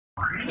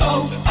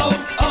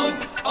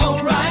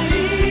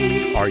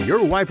O'Reilly. Are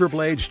your wiper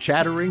blades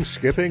chattering,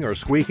 skipping, or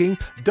squeaking?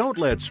 Don't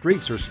let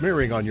streaks or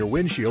smearing on your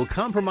windshield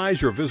compromise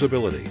your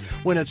visibility.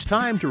 When it's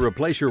time to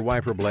replace your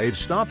wiper blades,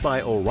 stop by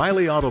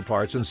O'Reilly Auto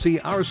Parts and see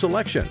our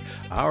selection.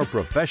 Our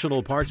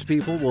professional parts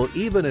people will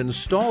even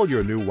install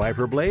your new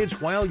wiper blades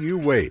while you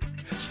wait.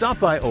 Stop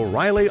by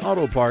O'Reilly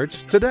Auto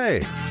Parts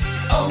today.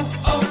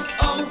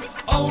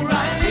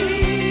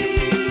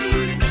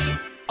 O'Reilly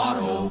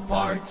Auto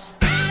Parts.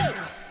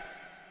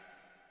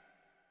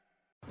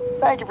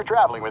 Thank you for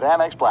traveling with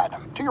Amex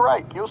Platinum. To your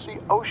right, you'll see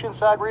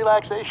oceanside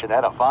relaxation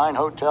at a fine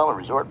hotel and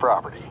resort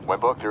property. When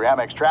booked through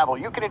Amex Travel,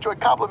 you can enjoy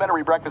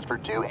complimentary breakfast for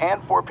 2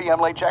 and 4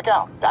 p.m. late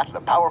checkout. That's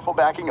the powerful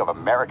backing of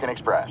American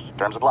Express.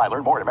 Terms apply.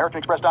 Learn more at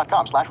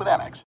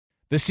americanexpress.com/withAmex.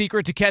 The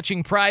secret to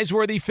catching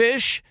prize-worthy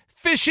fish?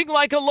 Fishing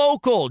like a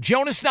local.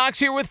 Jonas Knox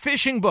here with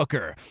Fishing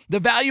Booker.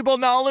 The valuable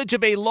knowledge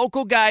of a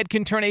local guide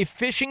can turn a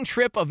fishing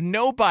trip of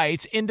no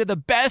bites into the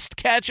best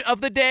catch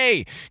of the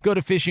day. Go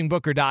to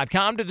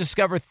fishingbooker.com to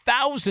discover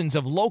thousands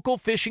of local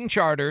fishing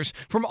charters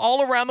from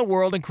all around the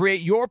world and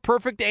create your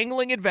perfect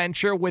angling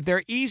adventure with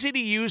their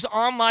easy-to-use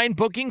online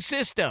booking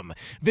system.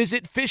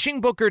 Visit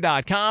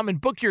fishingbooker.com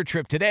and book your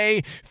trip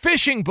today.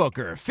 Fishing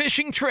Booker.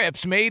 Fishing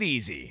trips made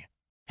easy.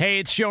 Hey,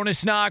 it's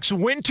Jonas Knox.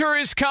 Winter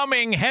is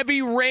coming.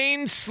 Heavy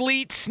rain,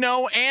 sleet,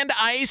 snow, and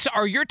ice.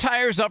 Are your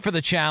tires up for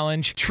the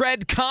challenge?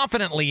 Tread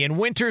confidently in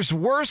winter's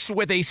worst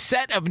with a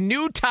set of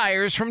new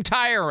tires from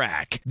Tire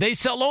Rack. They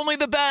sell only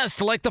the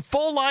best, like the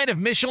full line of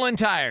Michelin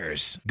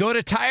tires. Go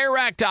to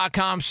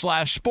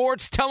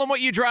TireRack.com/sports. Tell them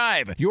what you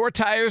drive. Your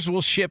tires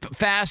will ship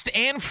fast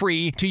and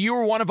free to you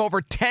or one of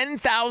over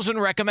 10,000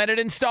 recommended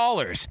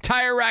installers.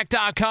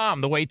 TireRack.com,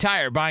 the way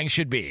tire buying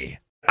should be.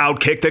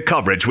 Outkick the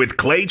coverage with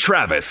Clay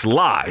Travis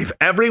live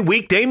every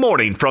weekday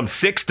morning from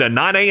 6 to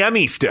 9 a.m.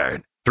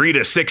 Eastern, 3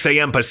 to 6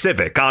 a.m.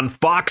 Pacific on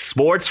Fox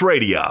Sports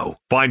Radio.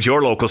 Find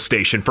your local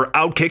station for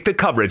Outkick the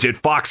coverage at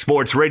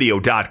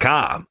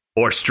foxsportsradio.com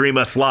or stream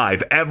us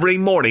live every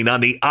morning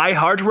on the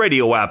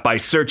iHeartRadio app by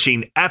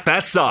searching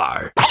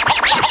FSR. Now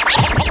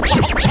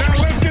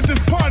let's get this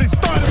party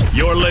started.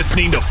 You're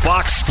listening to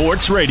Fox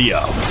Sports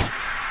Radio.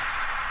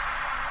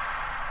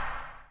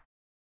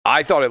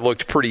 I thought it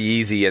looked pretty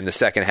easy in the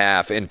second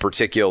half, in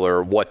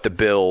particular, what the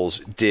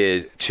Bills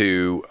did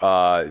to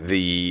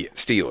the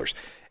Steelers.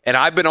 And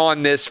I've been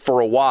on this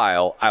for a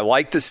while. I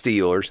like the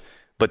Steelers,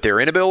 but their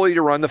inability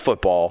to run the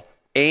football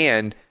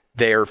and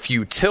their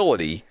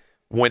futility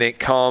when it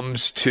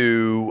comes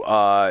to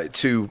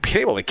being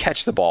able to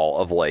catch the ball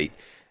of late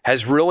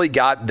has really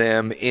got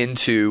them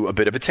into a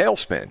bit of a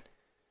tailspin.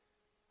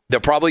 They'll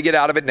probably get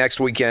out of it next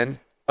weekend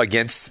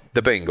against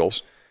the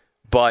Bengals.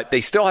 But they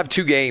still have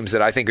 2 games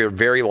that I think are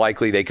very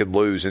likely they could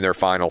lose in their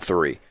final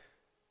 3.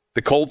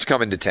 The Colts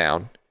coming to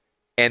town,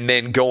 and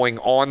then going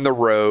on the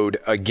road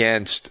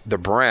against the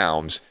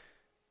Browns.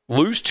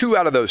 Lose 2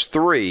 out of those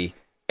 3,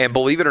 and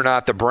believe it or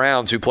not, the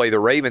Browns, who play the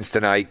Ravens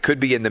tonight, could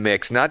be in the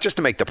mix, not just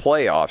to make the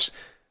playoffs,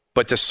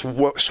 but to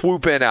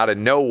swoop in out of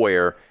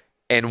nowhere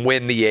and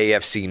win the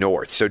AFC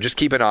North. So just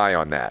keep an eye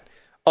on that.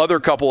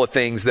 Other couple of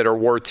things that are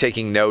worth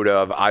taking note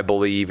of, I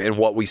believe, in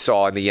what we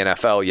saw in the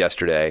NFL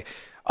yesterday.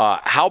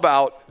 How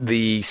about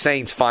the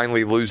Saints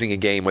finally losing a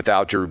game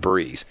without Drew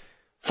Brees,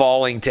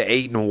 falling to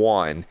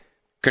 8-1?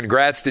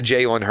 Congrats to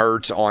Jalen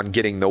Hurts on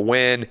getting the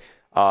win.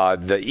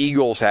 The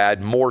Eagles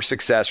had more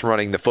success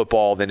running the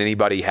football than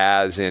anybody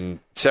has in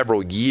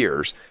several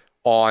years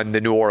on the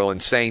New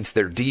Orleans Saints.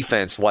 Their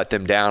defense let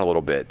them down a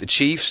little bit. The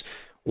Chiefs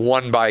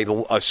won by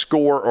a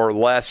score or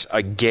less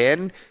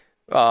again.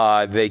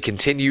 They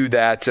continue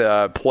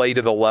that play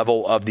to the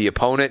level of the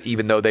opponent,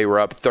 even though they were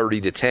up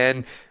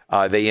 30-10.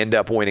 They end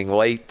up winning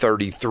late,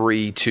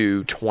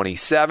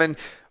 33-27.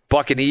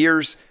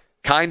 Buccaneers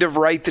kind of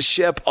right the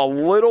ship a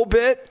little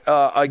bit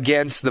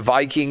against the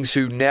Vikings,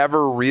 who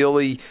never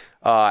really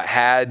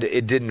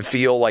it didn't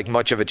feel like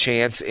much of a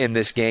chance in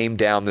this game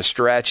down the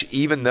stretch,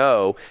 even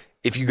though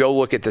if you go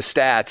look at the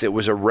stats, it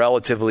was a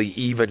relatively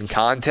even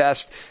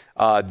contest.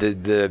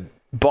 The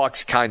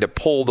Bucs kind of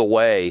pulled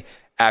away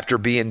after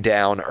being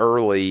down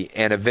early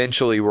and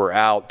eventually were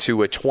out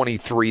to a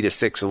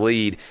 23-6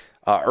 lead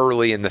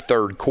early in the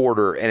third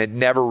quarter, and it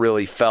never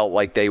really felt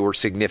like they were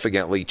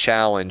significantly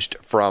challenged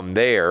from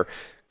there.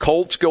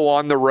 Colts go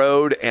on the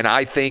road and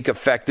I think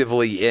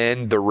effectively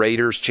end the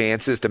Raiders'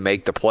 chances to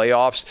make the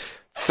playoffs.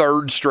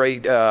 Third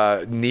straight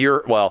it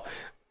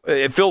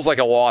feels like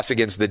a loss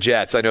against the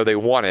Jets. I know they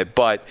won it,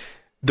 but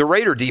the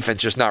Raider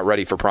defense just not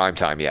ready for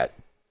primetime yet.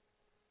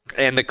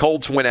 And the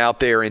Colts went out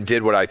there and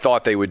did what I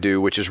thought they would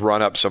do, which is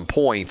run up some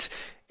points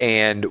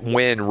and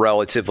win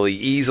relatively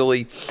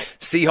easily.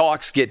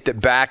 Seahawks get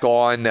back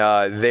on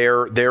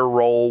their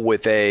role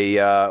with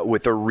a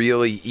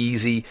really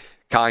easy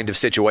kind of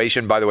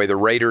situation. By the way, the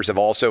Raiders have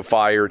also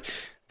fired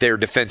their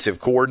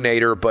defensive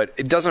coordinator, but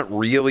it doesn't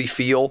really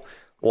feel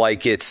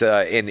like it's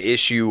an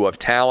issue of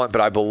talent. But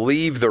I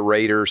believe the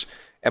Raiders,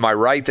 am I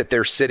right that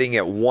they're sitting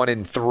at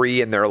 1-3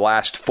 in their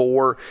last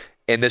 4?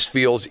 and this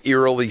feels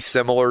eerily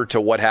similar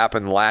to what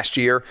happened last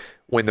year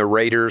when the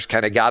Raiders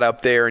kind of got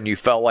up there and you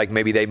felt like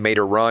maybe they made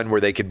a run where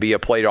they could be a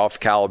playoff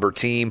caliber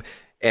team,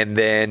 and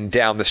then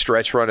down the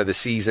stretch run of the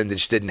season, it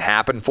just didn't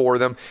happen for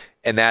them.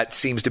 And that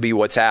seems to be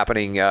what's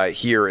happening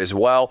here as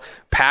well.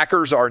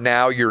 Packers are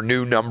now your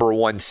new number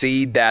 1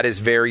 seed. That is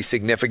very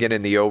significant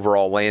in the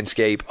overall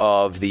landscape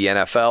of the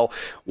NFL.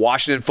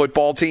 Washington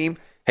football team,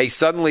 hey,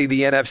 suddenly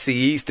the NFC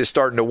East is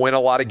starting to win a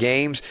lot of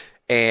games.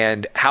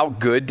 And how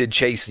good did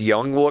Chase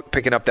Young look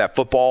picking up that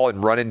football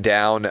and running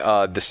down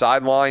the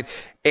sideline?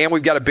 And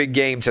we've got a big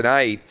game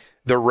tonight,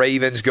 the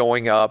Ravens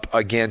going up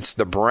against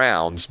the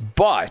Browns.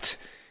 But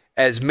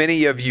as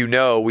many of you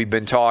know, we've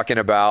been talking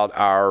about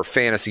our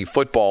fantasy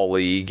football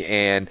league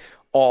and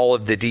all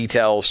of the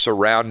details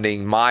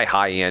surrounding my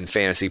high-end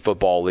fantasy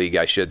football league,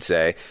 I should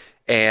say.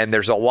 And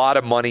there's a lot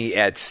of money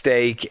at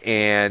stake,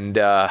 and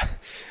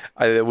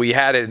we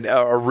had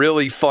a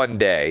really fun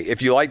day.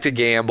 If you like to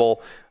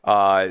gamble,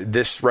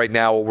 this right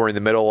now, what we're in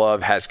the middle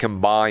of, has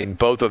combined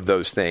both of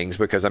those things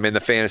because I'm in the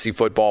fantasy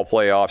football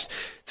playoffs.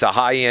 It's a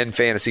high-end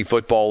fantasy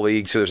football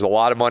league, so there's a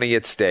lot of money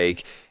at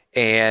stake.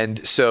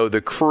 And so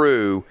the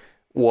crew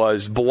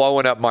was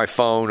blowing up my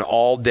phone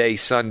all day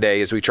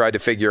Sunday as we tried to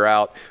figure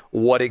out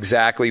what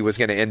exactly was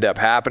going to end up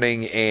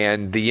happening.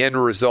 And the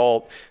end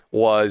result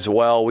was,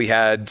 well, we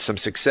had some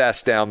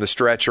success down the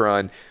stretch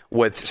run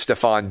with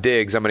Stefon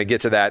Diggs. I'm going to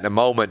get to that in a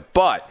moment.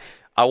 But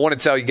I want to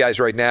tell you guys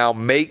right now,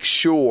 make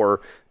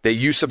sure that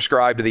you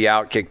subscribe to the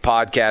Outkick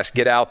podcast.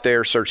 Get out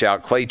there, search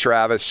out Clay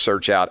Travis,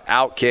 search out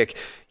Outkick.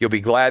 You'll be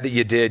glad that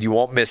you did. You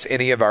won't miss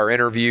any of our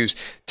interviews.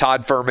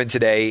 Todd Furman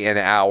today in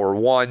hour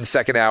 1.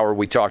 Second hour,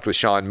 we talked with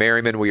Sean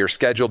Merriman. We are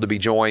scheduled to be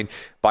joined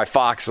by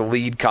Fox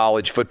lead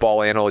college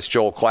football analyst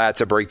Joel Klatt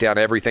to break down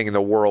everything in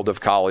the world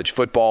of college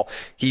football.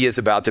 He is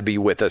about to be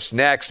with us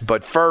next.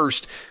 But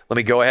first, let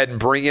me go ahead and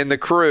bring in the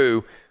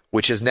crew,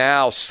 which is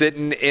now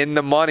sitting in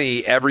the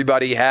money.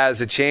 Everybody has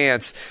a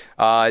chance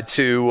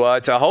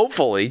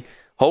to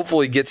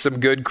hopefully get some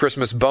good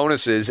Christmas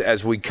bonuses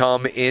as we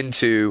come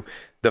into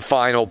the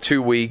final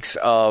 2 weeks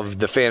of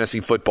the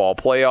fantasy football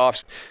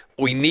playoffs.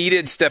 We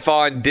needed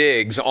Stefon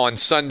Diggs on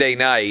Sunday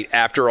night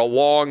after a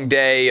long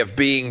day of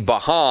being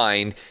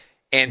behind,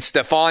 and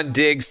Stefon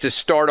Diggs to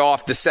start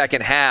off the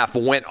second half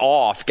went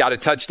off, got a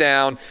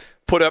touchdown,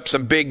 put up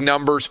some big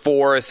numbers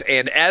for us,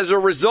 and as a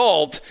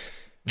result,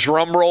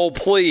 drum roll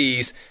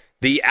please,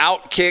 the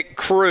Outkick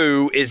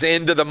crew is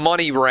into the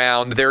money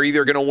round. They're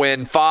either going to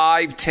win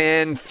 $5,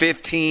 $10,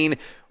 $15,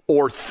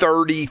 or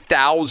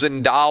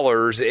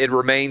 $30,000. It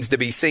remains to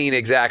be seen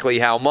exactly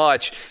how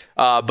much,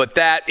 but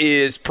that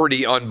is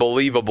pretty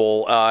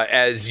unbelievable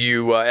as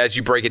you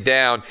break it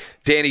down.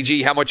 Danny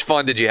G, how much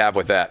fun did you have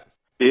with that?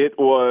 It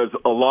was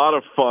a lot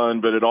of fun,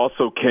 but it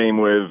also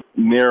came with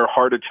near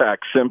heart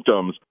attack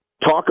symptoms.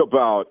 Talk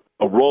about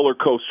a roller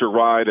coaster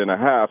ride and a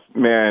half,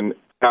 man.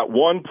 At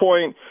one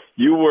point,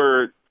 you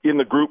were in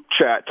the group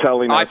chat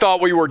telling us, I thought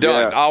we were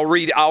done. Yeah. I'll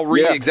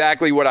read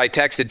exactly what I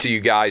texted to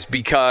you guys,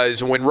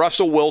 because when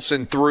Russell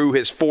Wilson threw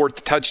his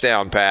 4th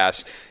touchdown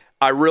pass,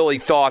 I really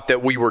thought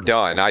that we were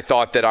done. I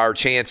thought that our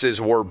chances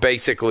were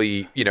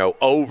basically,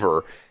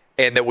 over,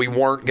 and that we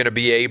weren't going to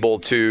be able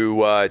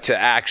to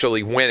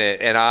actually win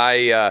it. And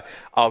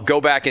I'll go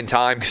back in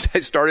time because I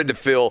started to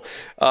feel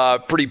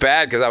pretty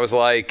bad, because I was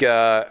like,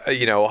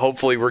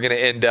 hopefully we're going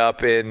to end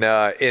up in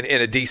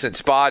a decent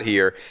spot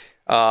here.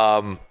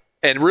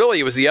 And really,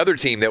 it was the other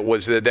team that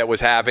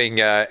was having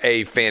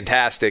a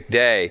fantastic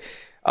day.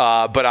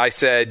 But I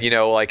said,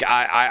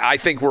 I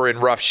think we're in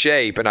rough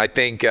shape, and I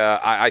think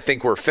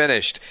we're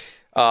finished.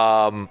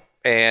 I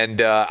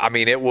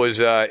mean, it was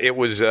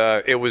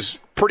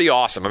pretty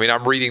awesome. I mean,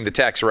 I'm reading the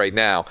text right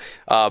now,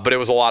 but it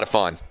was a lot of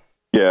fun.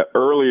 Yeah,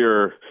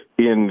 earlier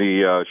in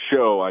the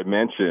show, I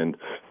mentioned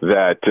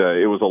that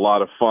it was a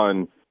lot of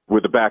fun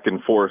with the back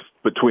and forth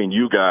between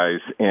you guys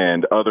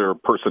and other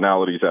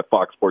personalities at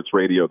Fox Sports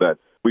Radio that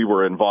we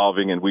were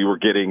involving, and we were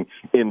getting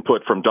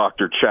input from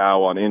Dr.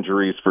 Chow on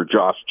injuries for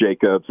Josh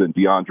Jacobs and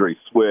DeAndre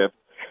Swift.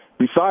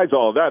 Besides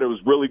all of that, it was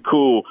really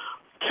cool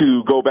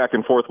to go back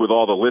and forth with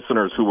all the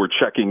listeners who were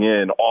checking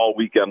in all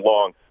weekend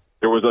long.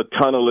 There was a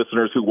ton of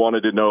listeners who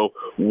wanted to know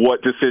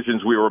what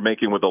decisions we were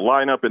making with the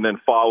lineup, and then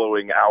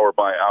following hour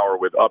by hour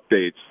with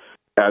updates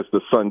as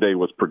the Sunday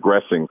was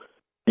progressing.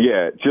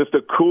 Yeah, just a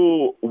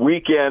cool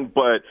weekend,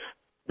 but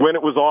when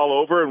it was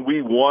all over and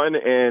we won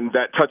and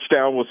that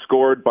touchdown was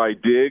scored by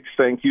Diggs,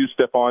 thank you,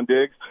 Stefon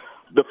Diggs,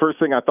 the first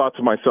thing I thought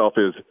to myself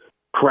is,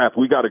 crap,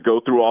 we got to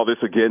go through all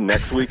this again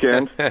next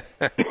weekend.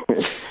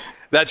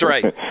 That's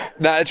right.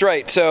 That's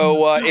right.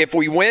 So if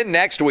we win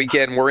next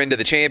weekend, we're into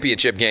the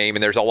championship game,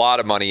 and there's a lot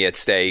of money at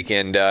stake,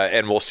 and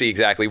we'll see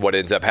exactly what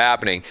ends up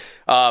happening.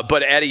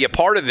 But, Eddie, a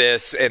part of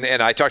this, and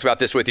I talked about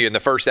this with you in the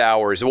first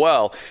hour as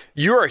well,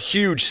 you're a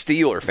huge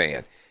Steeler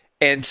fan.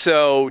 And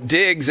so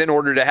Diggs, in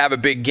order to have a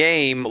big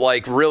game,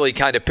 really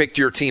kind of picked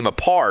your team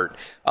apart,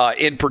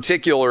 in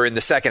particular in the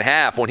second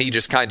half when he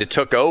just kind of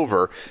took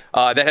over.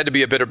 That had to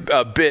be a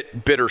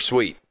bit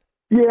bittersweet.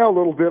 Yeah, a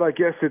little bit. I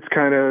guess it's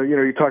kind of,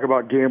 you talk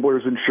about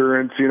gambler's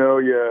insurance, you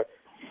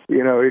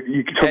You know,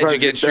 you can hedge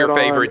against your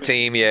favorite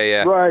team.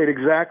 Yeah. Right,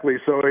 exactly.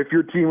 So if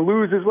your team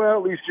loses, well,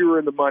 at least you were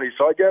in the money.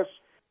 So I guess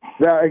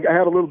that I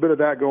had a little bit of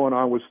that going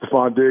on with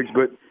Stefon Diggs,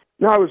 but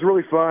no, it was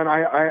really fun.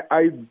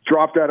 I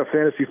dropped out of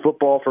fantasy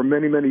football for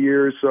many, many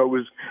years, so it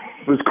was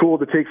cool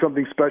to take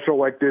something special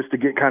like this to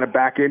get kind of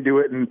back into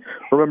it and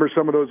remember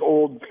some of those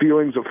old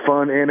feelings of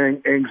fun and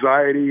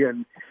anxiety.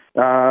 And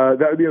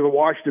that would be the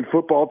Washington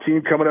football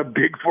team coming up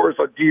big for us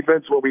on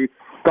defense where we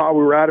thought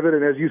we were out of it.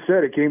 And as you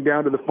said, it came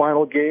down to the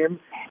final game.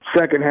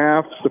 Second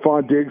half,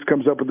 Stefon Diggs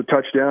comes up with a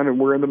touchdown, and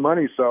we're in the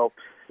money. So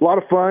a lot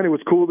of fun. It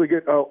was cool to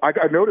get.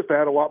 I noticed I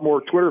had a lot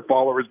more Twitter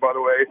followers, by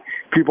the way.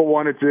 People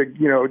wanted to,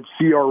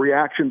 see our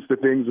reactions to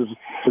things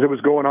as it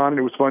was going on, and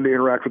it was fun to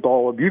interact with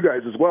all of you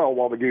guys as well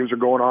while the games are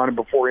going on and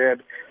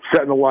beforehand,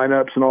 setting the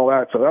lineups and all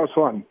that. So that was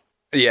fun.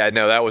 Yeah,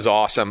 no, that was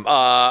awesome.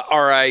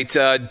 All right,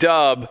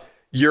 Dub,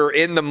 you're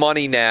in the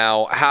money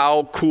now.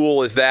 How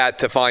cool is that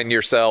to find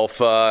yourself?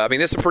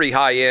 This is a pretty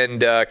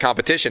high-end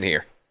competition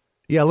here.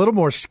 Yeah, a little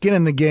more skin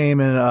in the game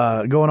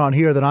and going on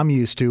here than I'm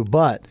used to,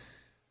 but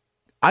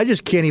I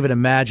just can't even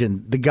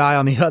imagine the guy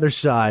on the other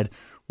side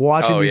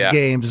watching these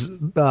games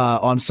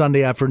on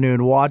Sunday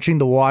afternoon, watching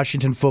the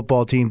Washington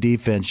football team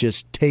defense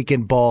just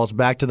taking balls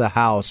back to the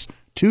house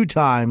 2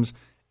 times,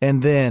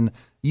 and then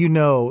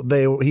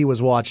he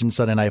was watching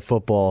Sunday Night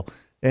Football,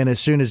 and as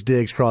soon as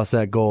Diggs crossed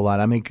that goal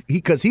line,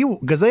 because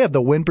they have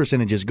the win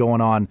percentages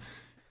going on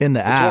in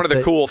the app. It's one of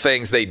the cool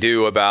things they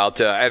do about,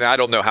 and I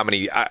don't know how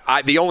many.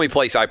 The only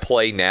place I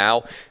play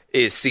now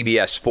is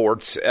CBS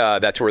Sports.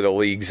 That's where the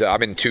leagues.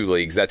 I'm in 2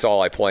 leagues. That's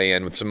all I play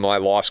in with some of my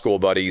law school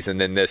buddies,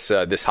 and then this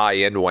high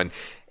end one.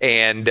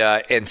 And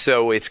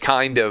so it's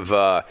kind of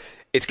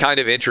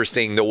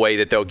interesting the way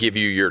that they'll give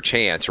you your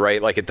chance,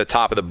 right? Like at the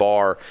top of the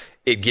bar,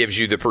 it gives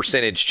you the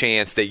percentage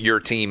chance that your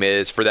team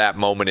is for that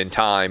moment in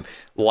time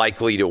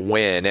likely to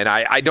win. And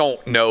I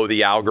don't know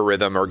the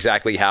algorithm or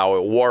exactly how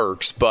it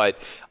works, but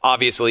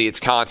obviously it's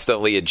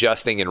constantly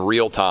adjusting in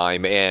real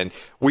time. And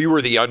we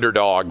were the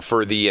underdog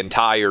for the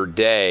entire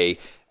day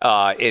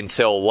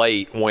until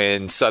late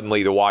when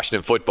suddenly the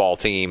Washington football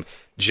team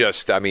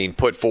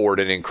put forward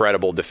an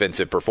incredible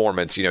defensive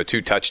performance, 2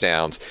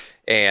 touchdowns.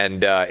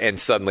 And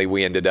suddenly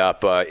we ended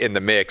up in the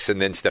mix. And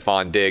then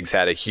Stefon Diggs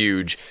had a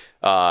huge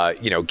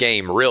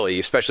game, really,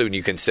 especially when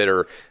you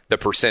consider the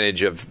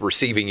percentage of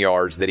receiving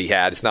yards that he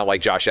had. It's not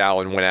like Josh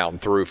Allen went out and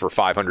threw for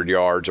 500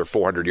 yards or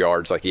 400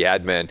 yards like he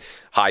had been,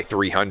 high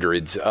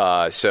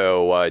 300s.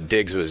 So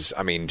Diggs was,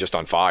 just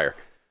on fire.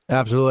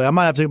 Absolutely. I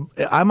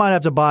might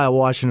have to buy a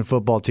Washington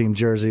football team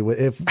jersey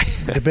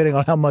depending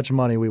on how much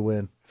money we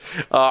win.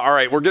 All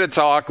right, we're going to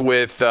talk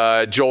with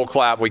Joel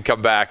Klatt when we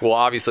come back. We'll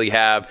obviously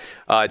have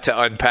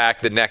to unpack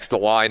the next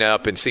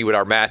lineup and see what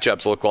our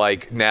matchups look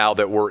like now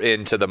that we're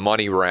into the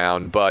money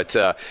round. But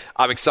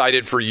I'm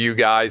excited for you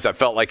guys. I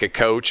felt like a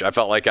coach. I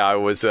felt like I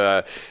was,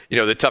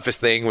 the toughest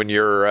thing when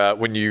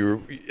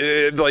you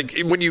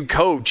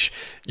coach,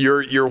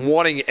 you're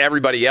wanting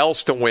everybody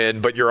else to win,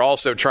 but you're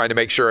also trying to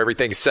make sure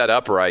everything's set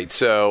up right.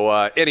 So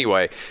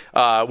anyway,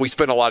 we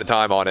spent a lot of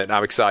time on it, and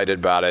I'm excited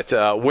about it.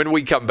 When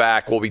we come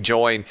back, we'll be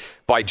joined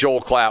by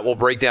Joel Klatt. We'll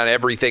break down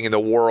everything in the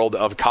world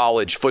of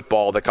college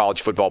football, the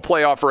college football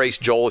playoff race.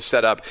 Joel is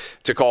set up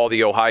to call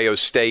the Ohio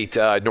State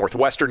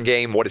Northwestern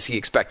game. What does he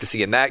expect to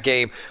see in that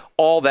game?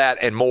 All that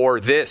and more.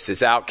 This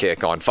is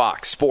Outkick on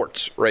Fox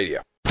Sports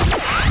Radio.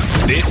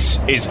 This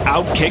is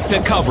Outkick the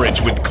Coverage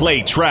with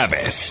Clay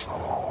Travis.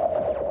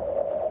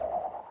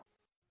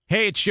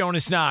 Hey, it's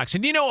Jonas Knox,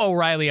 and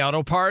O'Reilly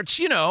Auto Parts,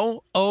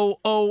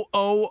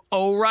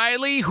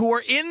 O'Reilly, who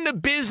are in the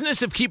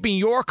business of keeping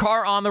your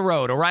car on the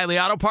road. O'Reilly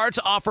Auto Parts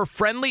offer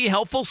friendly,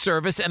 helpful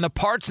service and the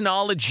parts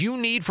knowledge you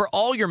need for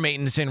all your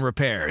maintenance and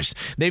repairs.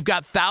 They've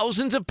got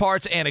thousands of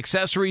parts and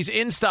accessories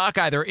in stock,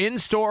 either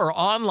in-store or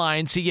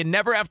online, so you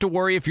never have to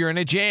worry if you're in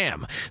a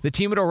jam. The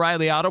team at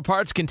O'Reilly Auto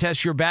Parts can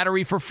test your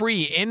battery for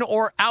free in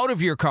or out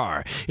of your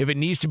car. If it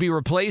needs to be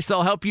replaced,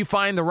 they'll help you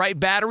find the right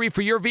battery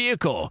for your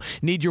vehicle.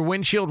 Need your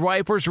windshield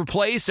wipers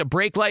replaced, a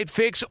brake light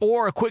fix,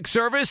 or a quick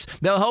service?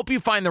 They'll help you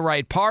find the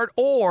right part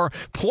or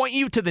point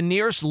you to the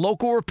nearest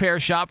local repair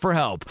shop for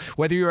help.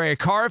 Whether you're a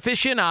car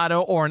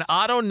aficionado or an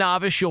auto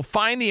novice, you'll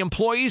find the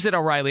employees at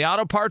O'Reilly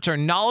Auto Parts are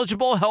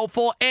knowledgeable,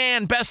 helpful,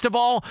 and best of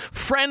all,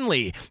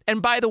 friendly.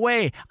 And by the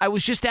way, I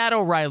was just at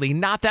O'Reilly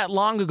not that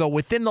long ago,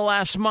 within the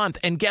last month,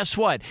 and guess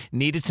what?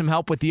 Needed some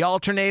help with the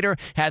alternator,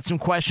 had some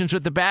questions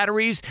with the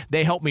batteries.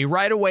 They helped me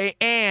right away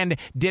and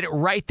did it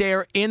right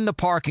there in the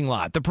parking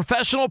lot. The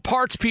professional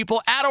parts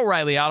people at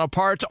O'Reilly Auto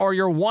Parts are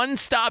your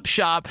one-stop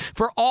shop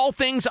for all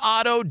things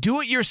auto,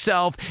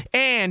 do-it-yourself,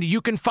 and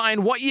you can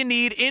find what you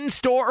need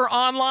in-store or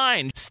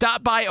online.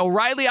 Stop by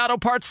O'Reilly Auto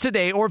Parts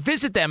today or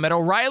visit them at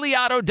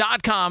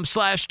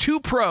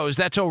O'ReillyAuto.com/2pros.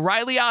 That's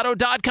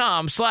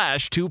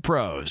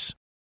O'ReillyAuto.com/2pros.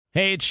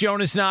 Hey, it's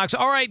Jonas Knox.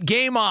 All right,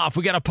 game off.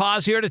 We got to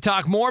pause here to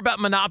talk more about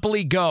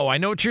Monopoly Go. I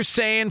know what you're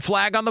saying,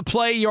 flag on the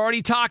play. You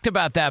already talked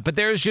about that, but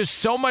there's just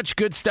so much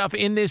good stuff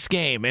in this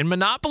game. In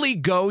Monopoly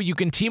Go, you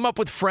can team up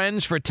with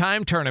friends for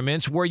time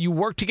tournaments where you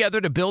work together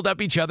to build up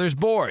each other's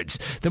boards.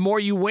 The more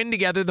you win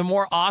together, the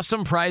more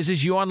awesome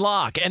prizes you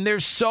unlock. And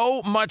there's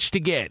so much to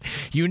get.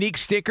 Unique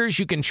stickers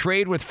you can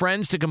trade with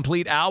friends to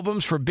complete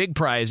albums for big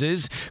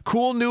prizes.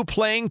 Cool new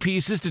playing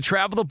pieces to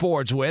travel the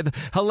boards with.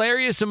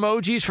 Hilarious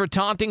emojis for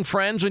taunting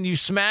friends when you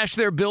smash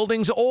their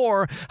buildings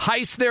or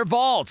heist their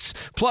vaults.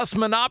 Plus,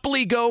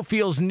 Monopoly Go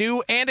feels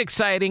new and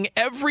exciting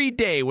every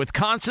day with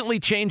constantly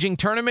changing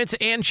tournaments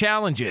and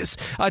challenges.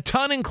 A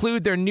ton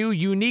include their new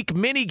unique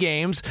mini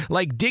games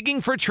like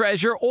digging for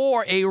treasure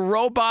or a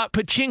robot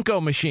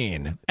pachinko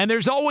machine. And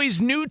there's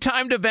always new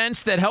timed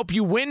events that help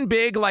you win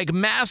big, like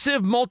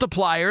massive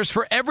multipliers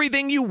for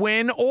everything you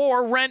win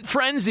or rent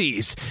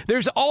frenzies.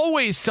 There's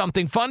always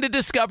something fun to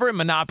discover in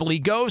Monopoly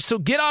Go, so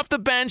get off the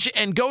bench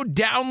and go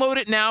download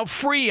it now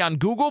free on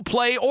Google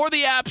Play or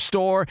the App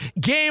Store.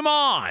 Game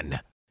on!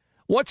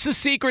 What's the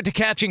secret to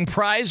catching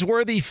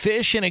prize-worthy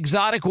fish in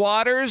exotic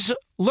waters?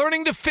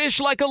 Learning to fish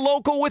like a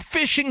local with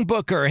Fishing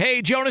Booker.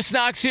 Hey, Jonas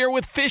Knox here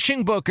with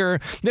Fishing Booker.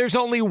 There's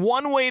only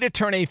one way to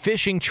turn a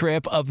fishing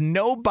trip of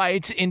no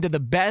bites into the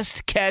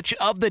best catch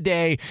of the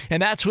day,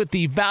 and that's with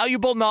the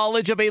valuable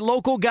knowledge of a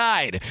local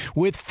guide.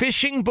 With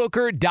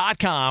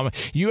FishingBooker.com,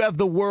 you have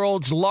the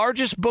world's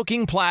largest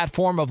booking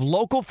platform of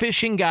local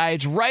fishing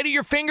guides right at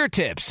your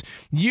fingertips.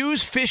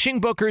 Use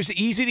Fishing Booker's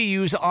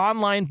easy-to-use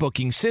online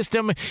booking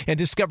system and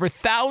discover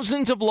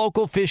thousands of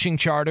local fishing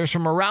charters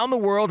from around the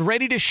world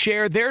ready to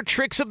share their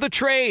tricks of the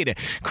trade.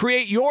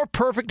 Create your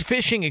perfect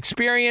fishing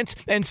experience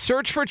and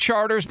search for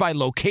charters by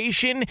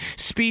location,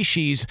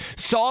 species,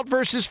 salt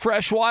versus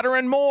freshwater,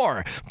 and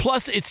more.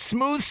 Plus, it's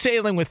smooth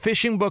sailing with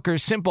Fishing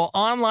Booker's simple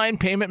online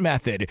payment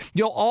method.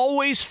 You'll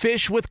always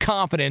fish with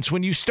confidence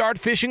when you start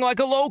fishing like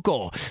a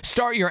local.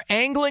 Start your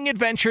angling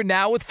adventure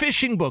now with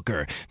Fishing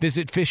Booker.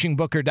 Visit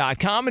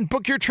FishingBooker.com and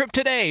book your trip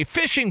today.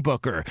 Fishing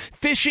Booker.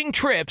 Fishing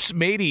trips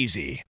made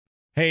easy.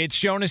 Hey, it's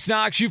Jonas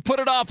Knox. You've put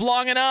it off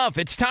long enough.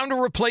 It's time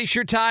to replace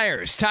your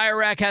tires. Tire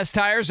Rack has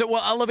tires that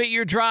will elevate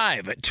your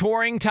drive.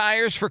 Touring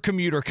tires for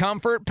commuter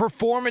comfort,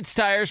 performance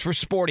tires for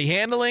sporty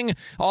handling,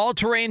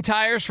 all-terrain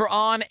tires for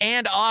on-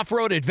 and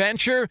off-road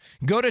adventure.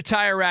 Go to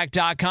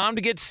TireRack.com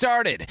to get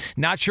started.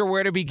 Not sure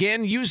where to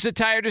begin? Use the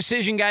Tire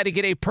Decision Guide to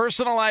get a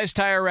personalized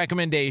tire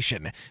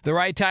recommendation. The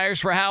right tires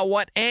for how,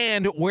 what,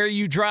 and where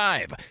you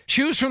drive.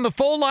 Choose from the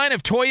full line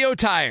of Toyo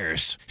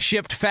tires.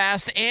 Shipped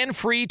fast and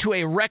free to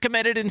a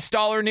recommended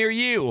installer near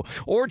you,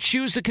 or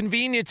choose the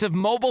convenience of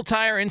mobile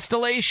tire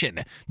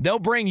installation. They'll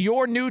bring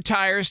your new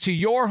tires to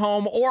your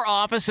home or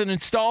office and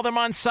install them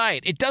on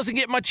site. It doesn't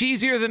get much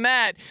easier than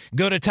that.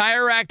 Go to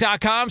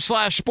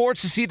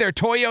TireRack.com/sports to see their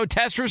Toyo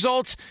test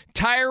results,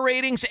 tire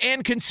ratings,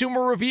 and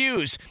consumer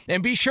reviews.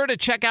 And be sure to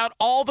check out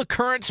all the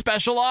current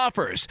special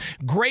offers.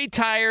 Great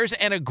tires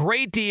and a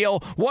great deal.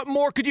 What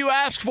more could you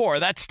ask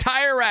for? That's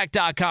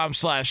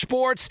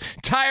TireRack.com/sports.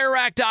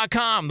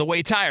 TireRack.com, the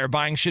way tire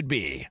buying should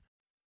be.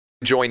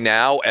 Joined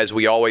now, as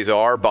we always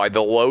are, by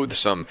the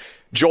loathsome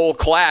Joel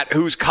Klatt,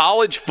 whose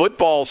college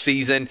football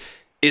season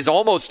is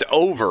almost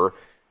over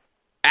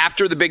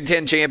after the Big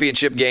Ten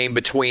championship game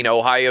between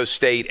Ohio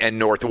State and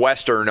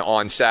Northwestern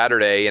on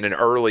Saturday in an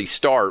early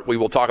start. We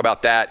will talk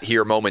about that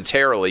here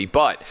momentarily,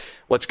 but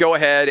let's go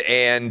ahead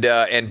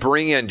and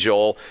bring in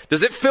Joel.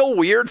 Does it feel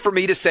weird for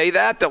me to say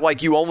that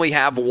like you only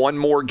have one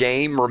more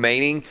game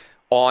remaining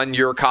on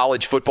your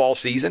college football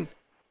season?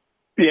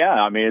 Yeah,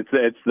 I mean,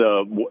 it's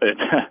to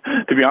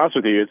be honest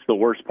with you, it's the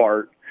worst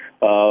part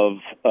of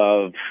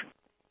my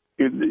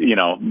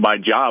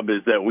job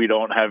is that we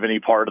don't have any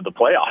part of the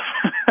playoff.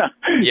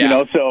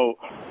 Yeah. So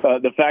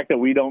the fact that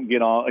we don't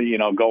get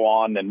on, go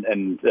on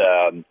and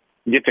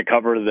get to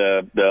cover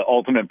the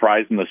ultimate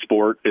prize in the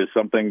sport is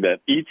something that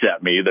eats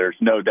at me. There's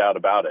no doubt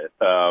about it.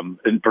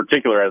 In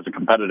particular, as a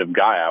competitive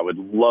guy, I would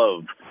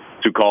love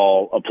to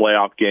call a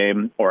playoff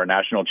game or a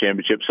national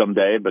championship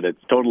someday, but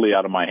it's totally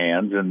out of my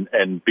hands.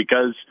 And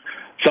because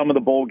some of the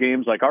bowl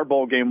games, like our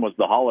bowl game was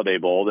the Holiday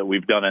Bowl that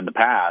we've done in the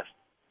past,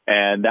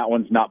 and that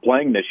one's not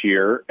playing this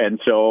year. And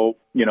so,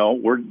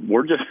 we're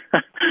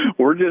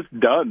just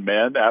done,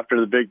 man, after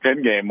the Big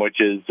Ten game,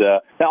 which is,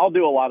 I'll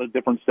do a lot of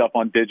different stuff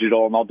on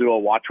digital, and I'll do a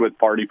watch with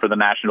party for the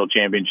national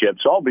championship.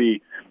 So I'll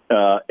be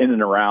in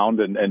and around,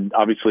 and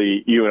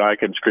obviously you and I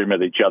can scream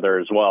at each other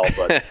as well.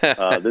 But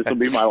this will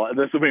be my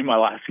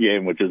last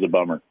game, which is a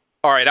bummer.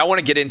 All right, I want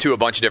to get into a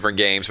bunch of different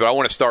games, but I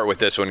want to start with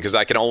this one because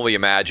I can only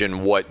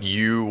imagine what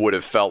you would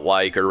have felt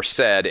like or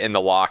said in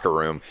the locker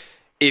room.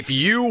 If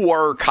you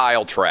were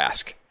Kyle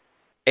Trask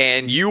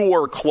and you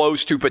were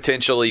close to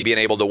potentially being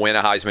able to win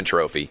a Heisman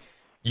Trophy,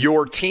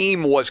 your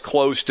team was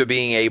close to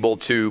being able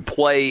to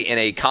play in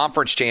a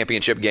conference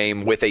championship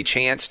game with a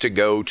chance to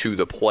go to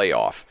the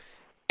playoff,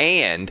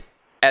 and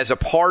as a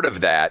part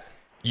of that,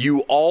 you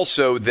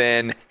also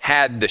then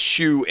had the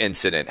shoe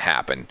incident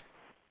happen.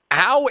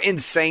 How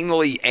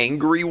insanely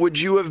angry would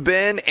you have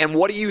been? And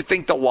what do you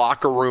think the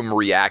locker room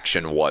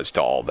reaction was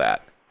to all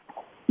that?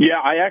 Yeah,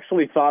 I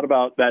actually thought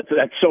about that.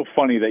 That's so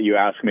funny that you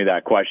asked me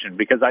that question,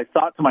 because I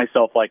thought to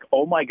myself, like,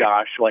 oh my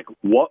gosh, like,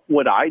 what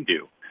would I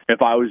do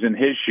if I was in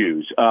his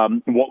shoes?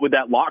 What would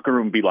that locker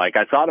room be like?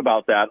 I thought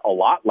about that a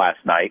lot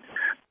last night,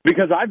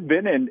 because I've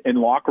been in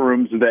locker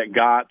rooms that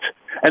got,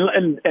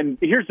 and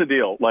here's the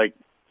deal, like,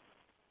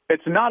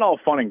 it's not all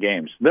fun and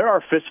games. There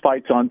are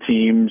fistfights on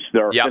teams.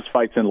 There are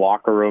fistfights in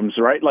locker rooms,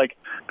 right? Like,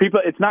 people,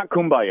 it's not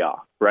kumbaya,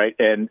 right?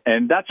 And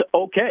that's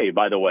okay,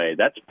 by the way.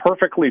 That's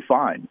perfectly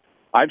fine.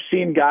 I've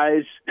seen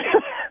guys,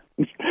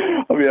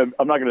 I mean,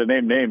 I'm not going to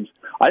name names.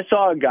 I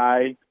saw a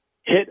guy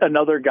hit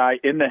another guy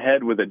in the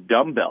head with a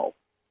dumbbell.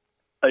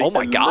 Oh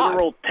my God.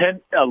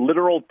 A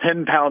literal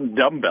 10-pound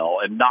dumbbell,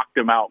 and knocked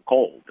him out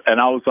cold. And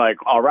I was like,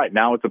 all right,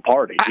 now it's a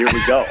party. Here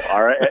we go.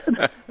 All right.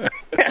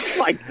 It's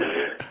like,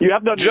 you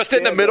have to just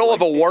in the middle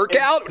of a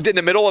workout? In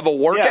the middle of a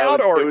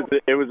workout?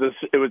 It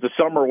was a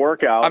summer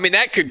workout. I mean,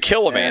 that could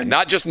kill a man,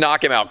 not just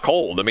knock him out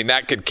cold. I mean,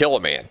 that could kill a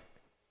man.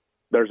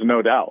 There's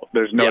no doubt.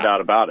 There's no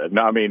doubt about it.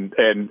 No, I mean,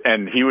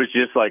 and he was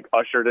just like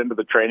ushered into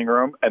the training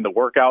room, and the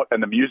workout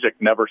and the music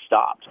never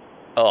stopped.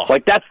 Oh.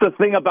 Like, that's the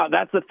thing about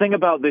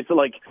this.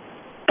 Like,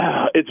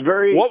 it's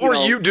very. What were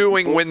you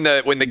doing when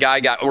the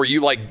guy got? Were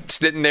you like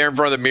sitting there in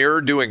front of the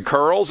mirror doing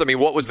curls? I mean,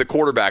 what was the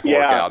quarterback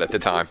workout at the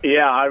time?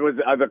 Yeah, I was.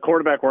 The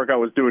quarterback workout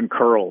was doing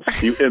curls.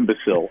 You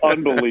imbecile!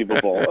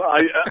 Unbelievable!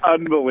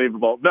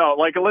 Unbelievable! No,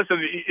 like,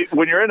 listen.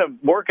 When you're in a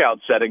workout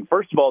setting,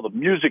 first of all, the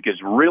music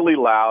is really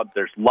loud.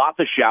 There's lots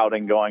of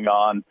shouting going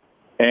on.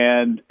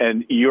 And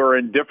you're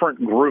in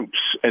different groups,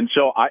 and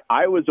so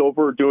I was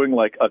over doing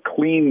like a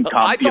clean.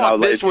 I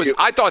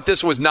thought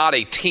this was not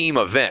a team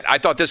event. I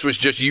thought this was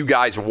just you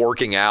guys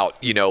working out,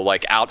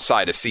 like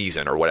outside a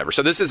season or whatever.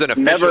 So this is an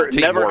official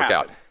team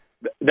workout. Happened.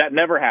 That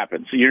never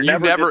happens. You're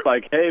never just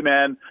like, hey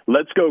man,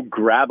 let's go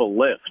grab a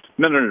lift.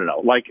 No.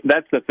 Like,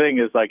 that's the thing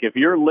is, like, if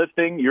you're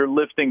lifting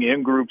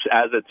in groups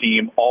as a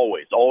team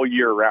always, all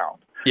year round.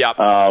 Yeah.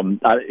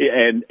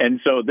 And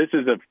so this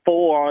is a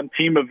full-on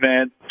team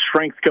event,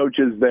 strength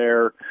coaches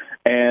there,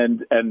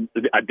 and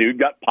a dude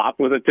got popped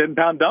with a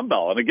 10-pound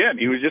dumbbell. And again,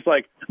 he was just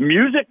like,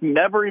 music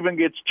never even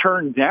gets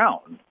turned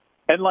down.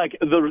 And like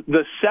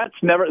the sets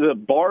the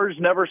bars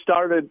never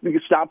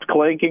stopped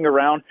clanking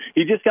around.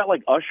 He just got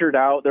like ushered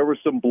out. There was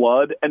some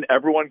blood, and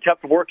everyone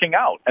kept working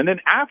out. And then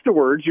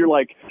afterwards, you're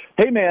like,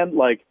 hey man,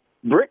 like,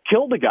 Brick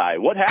killed a guy.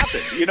 What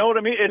happened? You know what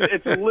I mean?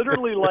 It's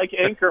literally like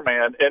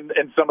Anchorman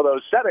in some of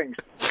those settings.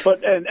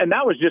 But and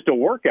that was just a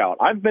workout.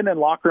 I've been in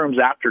locker rooms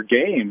after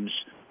games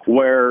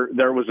where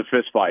there was a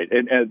fist fight.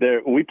 And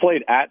we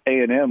played at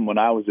A&M when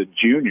I was a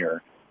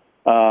junior,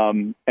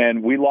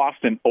 and we lost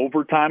an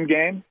overtime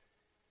game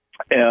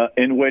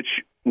in which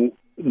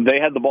they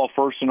had the ball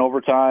first in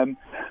overtime.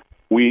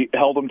 We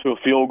held them to a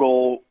field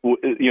goal.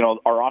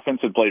 Our offense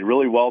had played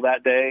really well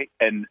that day,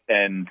 and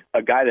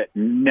a guy that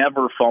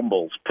never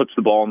fumbles puts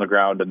the ball on the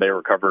ground, and they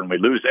recover, and we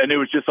lose. And it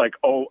was just like,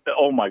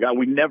 oh my God,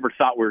 we never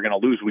thought we were going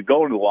to lose. We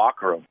go into the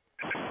locker room,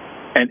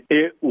 and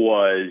it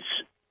was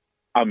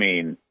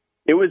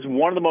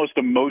one of the most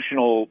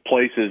emotional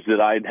places that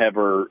I'd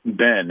ever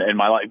been in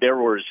my life. There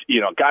was,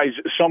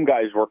 some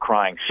guys were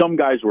crying, some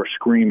guys were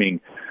screaming,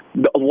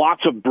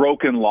 lots of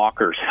broken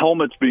lockers,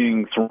 helmets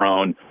being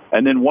thrown.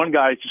 And then one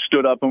guy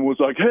stood up and was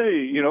like,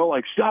 hey,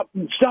 stop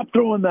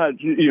throwing that,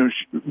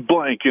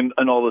 blank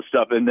and all this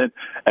stuff. And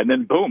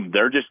then boom,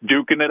 they're just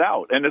duking it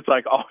out. And it's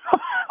like, oh,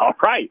 all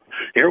right,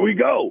 here we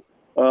go.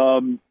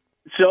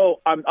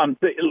 So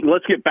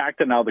let's get back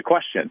to now the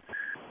question.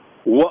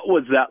 What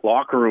was that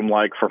locker room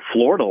like for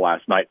Florida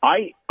last night?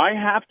 I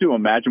have to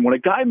imagine when a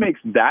guy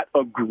makes that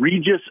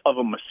egregious of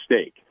a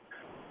mistake,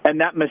 and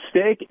that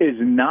mistake is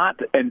not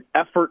an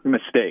effort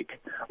mistake,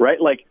 right?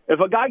 Like, if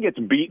a guy gets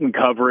beaten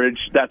coverage,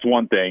 that's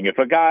one thing. If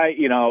a guy,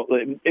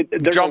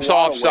 jumps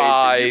off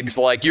sides,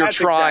 like, you're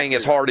trying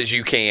as hard as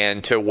you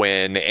can to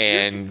win,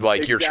 and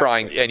like you're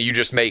trying, and you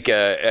just make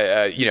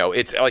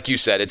it's like you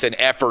said, it's an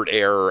effort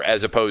error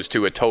as opposed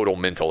to a total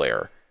mental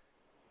error.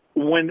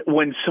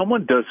 When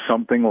someone does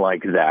something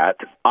like that,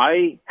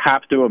 I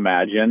have to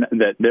imagine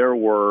that there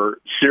were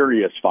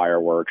serious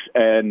fireworks.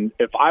 And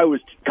if I was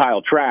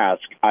Kyle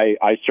Trask,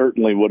 I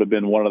certainly would have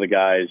been one of the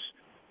guys,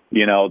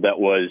 that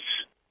was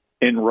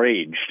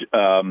enraged.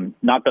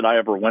 Not that I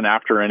ever went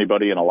after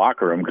anybody in a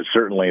locker room, because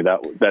certainly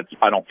that's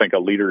I don't think a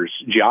leader's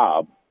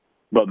job.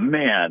 But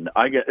man,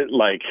 I get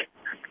like,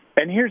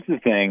 and here's the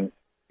thing.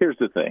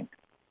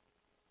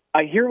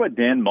 I hear what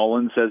Dan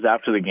Mullen says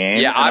after the game.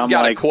 Yeah, I've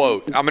got a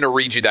quote. I'm going to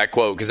read you that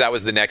quote because that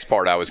was the next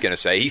part I was going to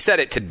say. He said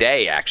it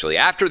today, actually.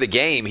 After the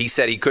game, he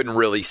said he couldn't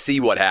really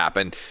see what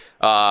happened.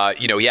 He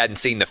hadn't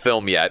seen the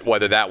film yet,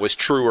 whether that was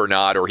true or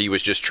not, or he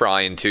was just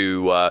trying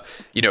to,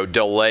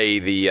 delay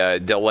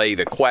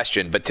the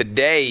question. But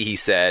today, he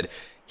said,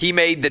 he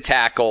made the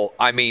tackle.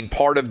 I mean,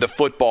 part of the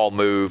football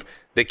move.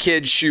 The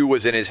kid's shoe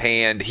was in his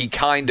hand. He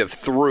kind of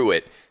threw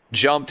it,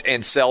 jumped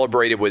and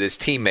celebrated with his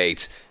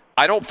teammates.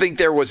 I don't think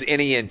there was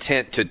any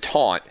intent to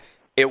taunt.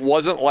 it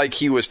wasn't like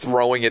he was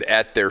throwing it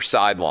at their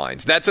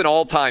sidelines. That's an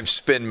all-time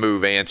spin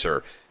move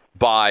answer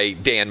by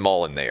Dan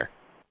Mullen there.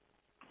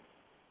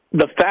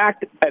 The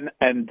fact,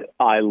 and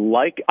I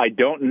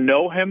don't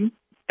know him,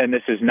 and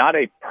this is not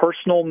a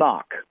personal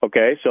knock,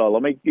 okay? So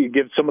let me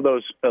give some of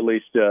those, at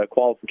least,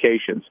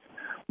 qualifications.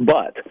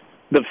 But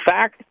the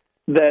fact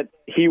that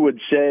he would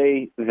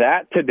say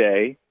that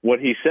today, what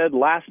he said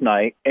last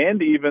night,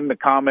 and even the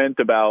comment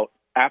about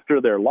after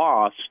their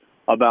loss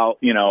about,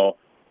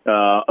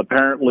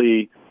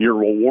 apparently you're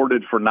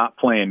rewarded for not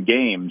playing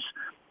games.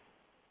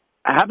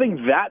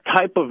 Having that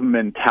type of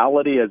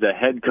mentality as a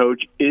head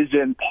coach is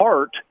in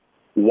part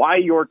why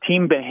your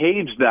team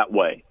behaves that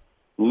way,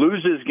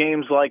 loses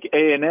games like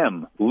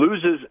A&M,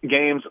 loses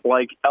games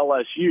like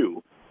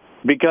LSU,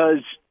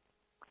 because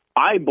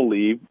I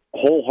believe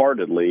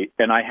wholeheartedly,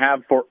 and I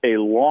have for a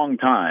long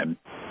time,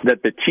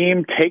 that the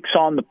team takes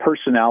on the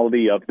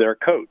personality of their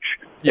coach.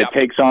 Yep. It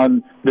takes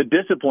on the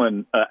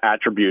discipline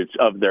attributes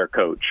of their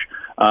coach.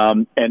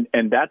 And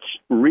that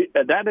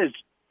is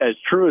as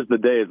true as the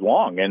day is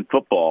long in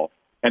football.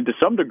 And to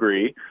some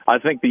degree, I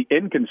think the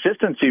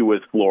inconsistency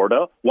with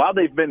Florida, while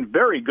they've been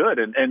very good,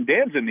 and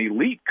Dan's an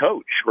elite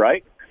coach,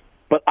 right?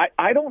 But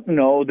I don't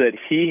know that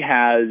he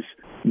has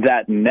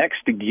that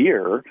next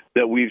gear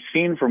that we've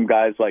seen from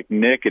guys like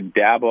Nick and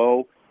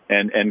Dabo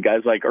and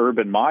guys like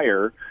Urban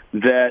Meyer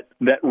that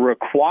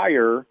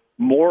require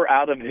more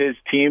out of his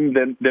team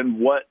than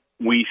what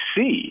we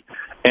see.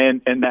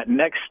 And that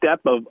next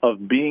step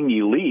of being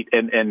elite.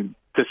 And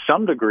to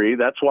some degree,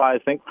 that's why I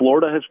think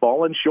Florida has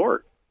fallen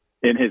short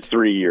in his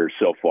 3 years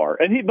so far.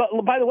 And but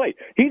by the way,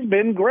 he's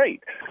been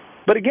great.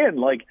 But again,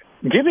 like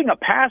giving a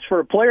pass for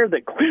a player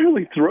that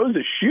clearly throws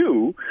a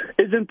shoe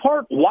is in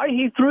part why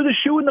he threw the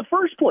shoe in the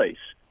first place.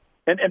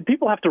 And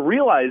people have to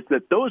realize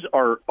that those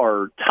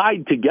are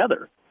tied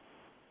together.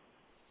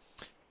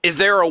 Is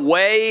there a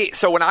way?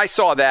 So when I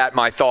saw that,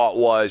 my thought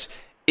was,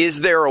 is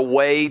there a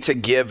way to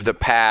give the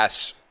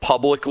pass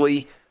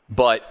publicly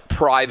but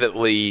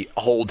privately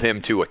hold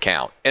him to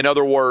account? In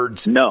other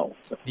words, no.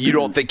 You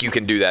don't think you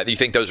can do that? You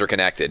think those are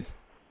connected?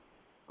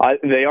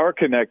 They are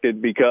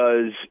connected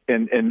because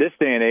in this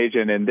day and age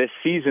and in this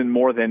season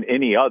more than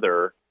any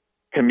other,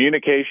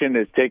 communication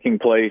is taking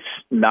place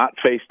not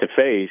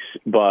face-to-face,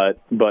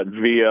 but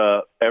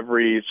via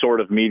every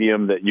sort of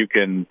medium that you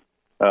can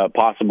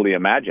possibly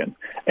imagine.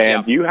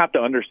 And you have to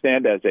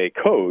understand as a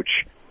coach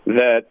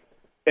that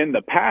in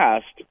the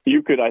past,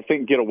 you could, I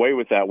think, get away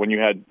with that when you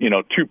had,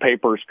 two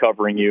papers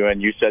covering you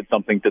and you said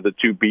something to the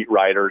two beat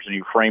writers and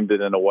you framed it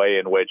in a way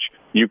in which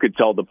you could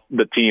tell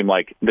the team,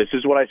 like, this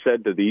is what I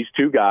said to these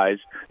two guys,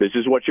 this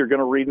is what you're going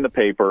to read in the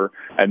paper,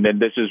 and then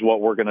this is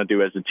what we're going to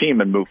do as a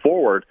team and move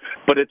forward.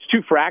 But it's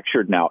too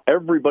fractured now.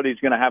 Everybody's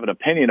going to have an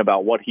opinion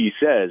about what he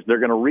says. They're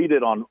going to read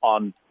it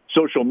on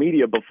social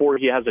media before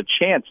he has a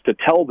chance to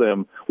tell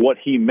them what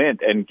he meant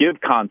and give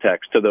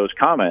context to those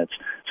comments.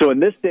 So in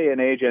this day and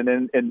age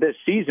and in this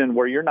season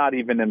where you're not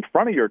even in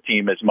front of your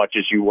team as much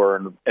as you were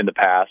in the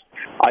past,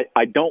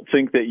 I don't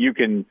think that you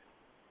can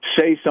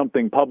say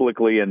something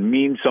publicly and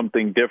mean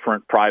something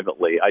different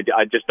privately.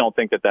 I just don't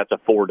think that that's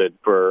afforded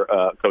for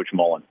Coach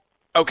Mullen.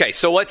 Okay,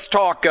 so let's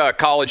talk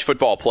college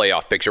football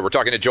playoff picture. We're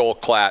talking to Joel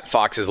Klatt,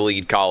 Fox's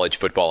lead college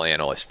football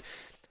analyst.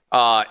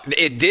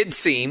 It did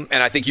seem,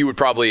 and I think you would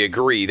probably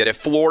agree, that if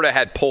Florida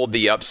had pulled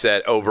the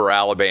upset over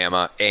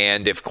Alabama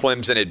and if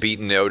Clemson had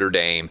beaten Notre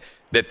Dame,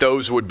 that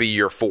those would be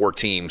your four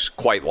teams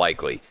quite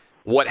likely.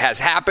 What has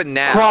happened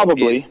now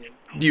probably.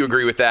 Do you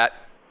agree with that?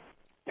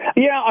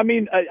 Yeah, I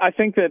mean, I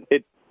think that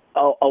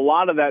a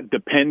lot of that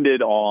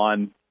depended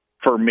on,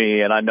 for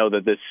me, and I know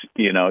that this,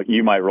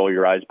 you might roll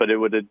your eyes, but it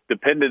would have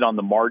depended on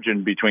the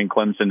margin between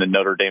Clemson and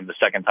Notre Dame the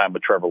second time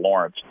with Trevor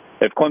Lawrence.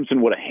 If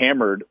Clemson would have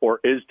hammered or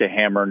is to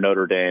hammer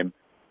Notre Dame,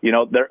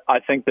 I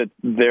think that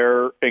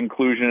their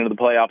inclusion into the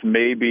playoff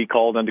may be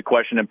called into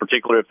question, in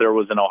particular if there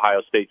was an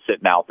Ohio State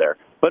sitting out there,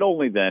 but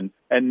only then.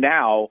 And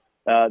now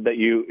that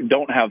you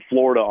don't have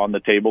Florida on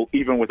the table,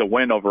 even with a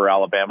win over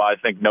Alabama, I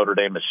think Notre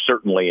Dame is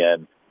certainly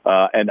in,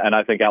 and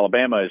I think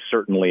Alabama is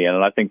certainly in,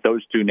 and I think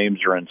those two names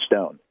are in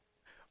stone.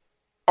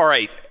 All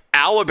right,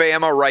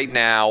 Alabama right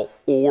now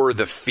or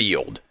the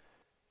field?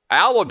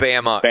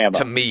 Alabama, Bama.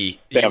 To me,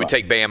 you would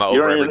take Bama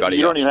over everybody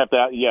else. You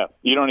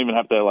don't even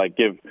have to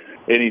give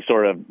any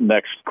sort of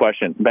next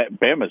question.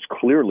 Bama's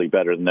clearly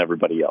better than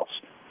everybody else.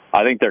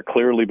 I think they're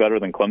clearly better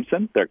than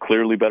Clemson. They're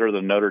clearly better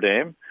than Notre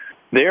Dame.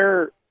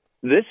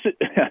 This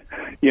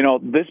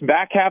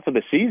back half of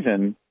the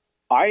season,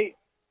 I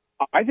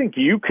think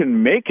you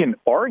can make an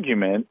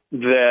argument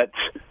that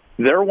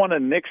they're one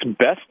of Nick's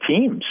best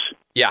teams.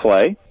 Yeah.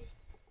 Play.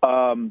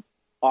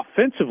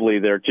 Offensively,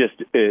 they're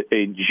just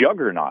a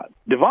juggernaut.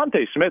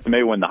 Devontae Smith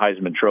may win the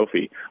Heisman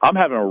Trophy. I'm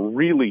having a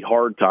really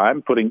hard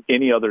time putting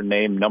any other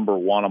name number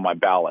one on my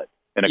ballot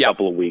in a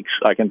couple of weeks.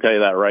 I can tell you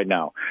that right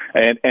now.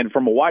 And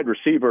from a wide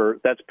receiver,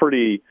 that's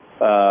pretty,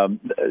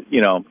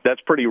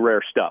 that's pretty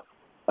rare stuff.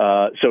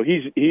 So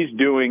he's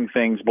doing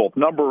things both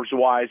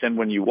numbers-wise and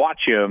when you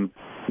watch him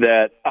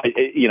that,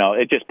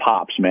 it just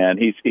pops, man.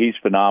 He's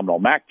phenomenal.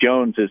 Mac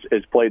Jones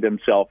has played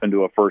himself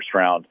into a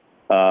first-round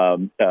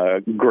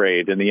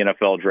grade in the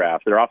NFL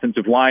draft. Their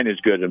offensive line is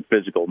good and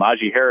physical.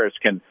 Najee Harris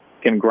can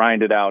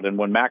grind it out. And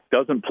when Mac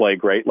doesn't play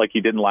great, like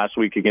he did last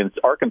week against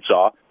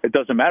Arkansas, it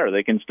doesn't matter.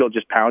 They can still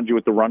just pound you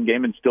with the run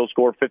game and still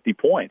score 50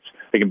 points.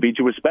 They can beat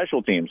you with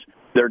special teams.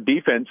 Their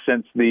defense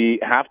since the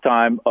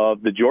halftime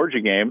of the Georgia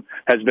game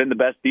has been the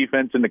best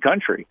defense in the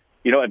country.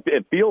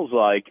 It feels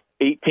like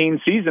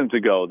 18 seasons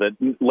ago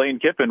that Lane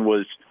Kiffin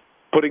was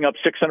putting up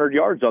 600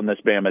 yards on this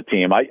Bama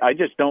team. I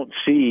just don't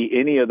see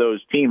any of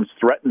those teams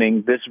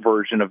threatening this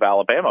version of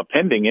Alabama,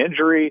 pending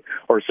injury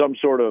or some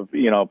sort of,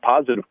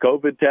 positive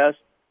COVID test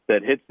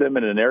that hits them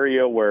in an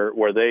area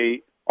where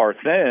they are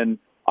thin.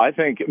 I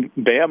think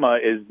Bama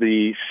is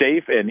the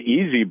safe and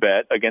easy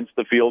bet against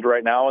the field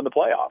right now in the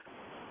playoff.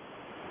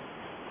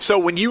 So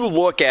when you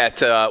look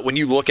at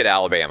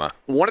Alabama,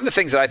 one of the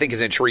things that I think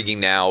is intriguing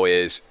now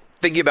is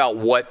thinking about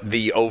what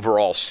the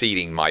overall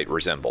seeding might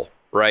resemble,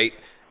 right?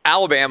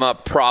 Alabama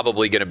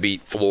probably going to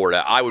beat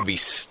Florida. I would be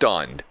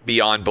stunned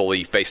beyond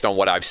belief based on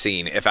what I've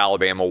seen if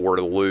Alabama were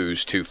to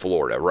lose to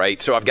Florida,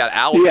 right? So I've got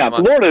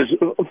Alabama. Yeah,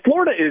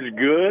 Florida is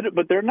good,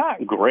 but they're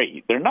not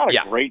great. They're not a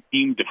great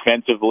team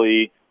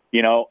defensively.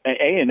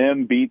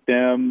 A&M beat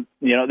them.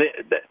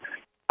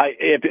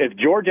 If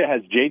Georgia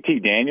has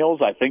JT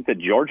Daniels, I think that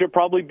Georgia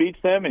probably beats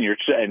them, and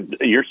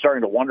you're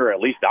starting to wonder, at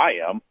least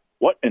I am,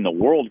 what in the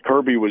world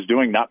Kirby was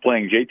doing not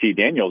playing JT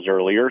Daniels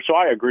earlier. So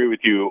I agree with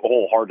you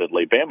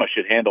wholeheartedly. Bama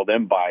should handle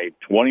them by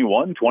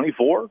 21,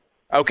 24.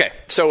 Okay,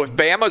 so if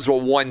Bama's a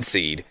 1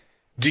 seed,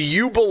 do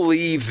you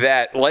believe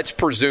that, let's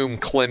presume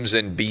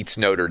Clemson beats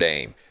Notre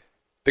Dame?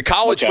 The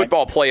College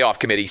Football Playoff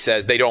Committee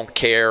says they don't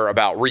care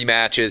about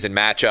rematches and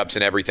matchups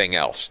and everything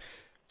else.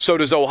 So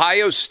does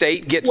Ohio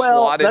State get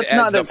slotted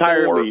as the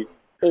 4?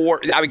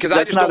 Because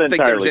I just don't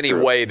think there's any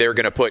way they're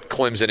going to put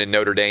Clemson and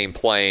Notre Dame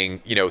playing,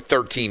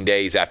 13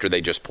 days after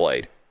they just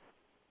played.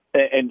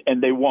 And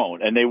they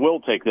won't, and they will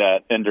take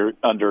that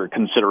under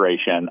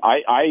consideration.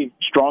 I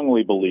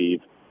strongly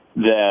believe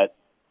that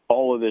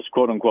all of this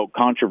quote-unquote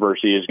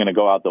controversy is going to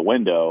go out the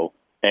window,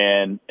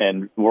 and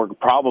we're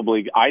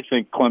probably – I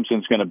think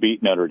Clemson's going to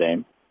beat Notre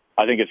Dame.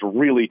 I think it's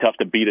really tough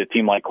to beat a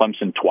team like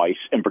Clemson twice,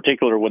 in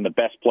particular when the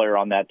best player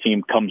on that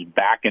team comes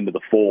back into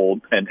the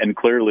fold. And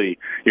clearly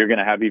you're going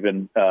to have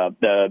even a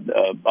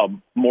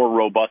more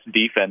robust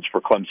defense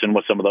for Clemson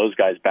with some of those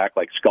guys back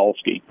like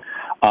Skalski.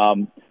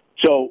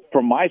 So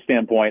from my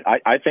standpoint,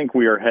 I think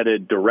we are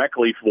headed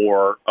directly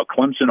for a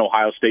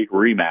Clemson-Ohio State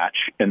rematch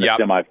in the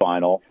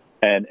semifinal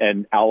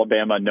and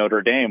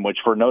Alabama-Notre Dame, which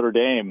for Notre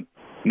Dame,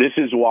 this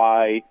is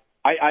why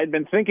I'd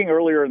been thinking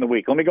earlier in the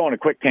week. Let me go on a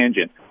quick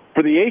tangent.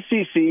 For the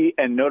ACC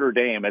and Notre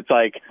Dame, it's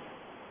like,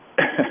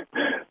 I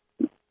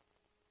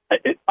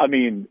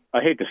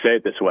hate to say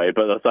it this way,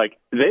 but it's like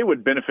they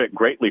would benefit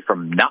greatly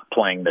from not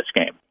playing this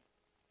game.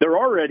 They're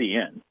already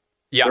in.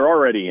 Yeah. They're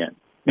already in.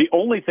 The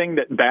only thing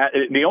that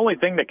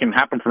can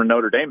happen for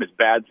Notre Dame is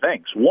bad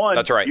things. One,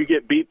 that's right. You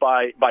get beat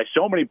by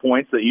so many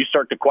points that you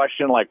start to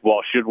question, like,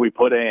 well, should we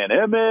put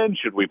A&M in?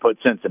 Should we put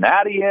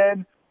Cincinnati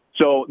in?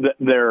 So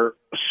their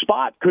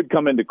spot could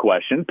come into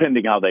question,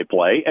 pending how they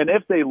play. And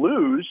if they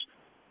lose,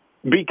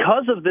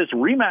 because of this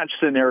rematch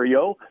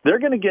scenario, they're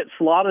going to get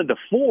slotted to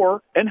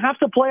 4 and have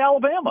to play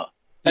Alabama.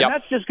 And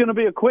that's just going to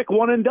be a quick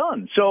one and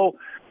done. So,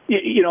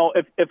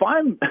 if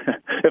I'm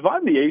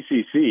the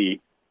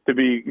ACC, to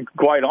be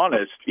quite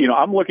honest,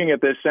 I'm looking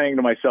at this saying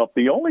to myself,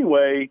 the only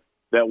way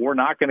that we're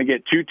not going to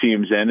get 2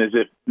 teams in is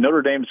if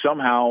Notre Dame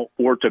somehow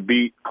were to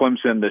beat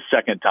Clemson the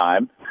second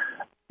time.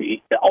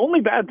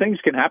 Only bad things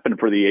can happen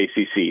for the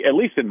ACC, at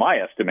least in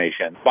my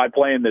estimation, by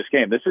playing this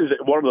game. This is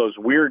one of those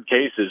weird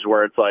cases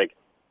where it's like,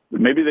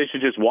 maybe they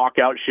should just walk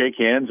out, shake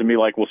hands, and be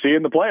like, we'll see you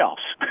in the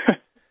playoffs.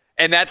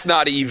 And that's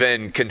not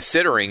even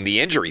considering the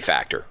injury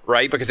factor,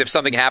 right? Because if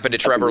something happened to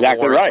Trevor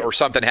Lawrence or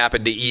something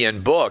happened to Ian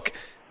Book,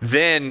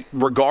 then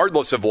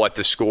regardless of what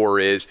the score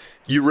is,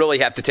 you really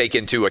have to take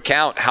into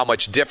account how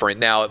much different.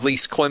 Now, at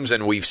least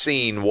Clemson, we've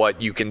seen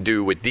what you can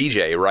do with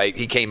DJ, right?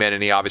 He came in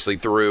and he obviously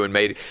threw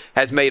and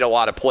has made a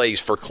lot of plays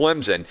for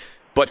Clemson.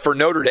 But for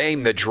Notre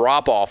Dame, the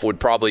drop-off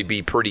would probably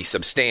be pretty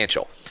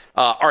substantial.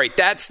 All right,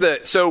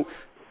 so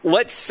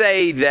let's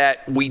say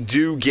that we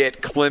do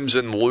get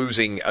Clemson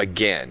losing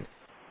again.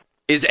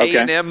 Is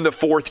A&M the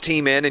 4th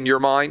team in your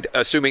mind,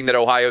 assuming that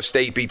Ohio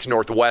State beats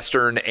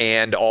Northwestern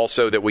and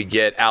also that we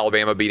get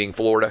Alabama beating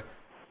Florida?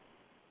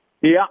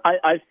 Yeah,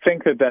 I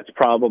think that's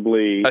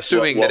probably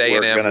assuming that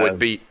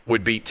A&M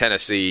would beat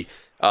Tennessee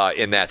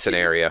in that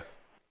scenario.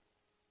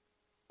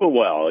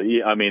 Well,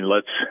 yeah,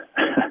 let's.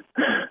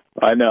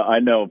 I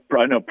know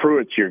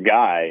Pruitt's your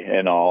guy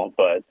and all,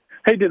 but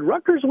hey, did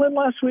Rutgers win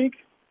last week?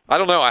 I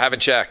don't know. I haven't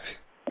checked.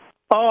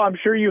 Oh, I'm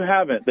sure you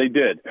haven't. They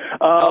did.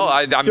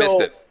 I missed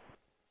it.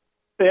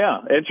 Yeah,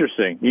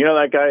 interesting.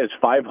 That guy is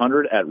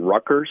 500 at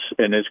Rutgers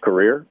in his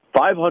career.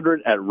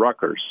 500 at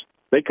Rutgers.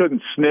 They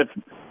couldn't sniff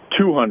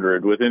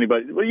 200 with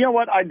anybody. Well, you know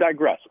what? I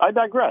digress.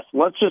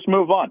 Let's just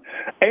move on.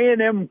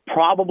 A&M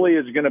probably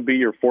is going to be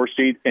your 4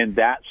 seed in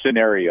that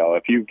scenario.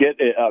 If you get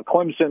a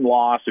Clemson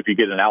loss, if you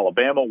get an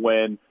Alabama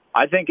win,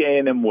 I think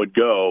A&M would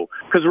go.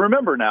 Because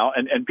remember now,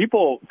 and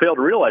people fail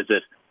to realize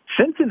this,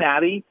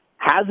 Cincinnati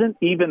hasn't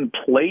even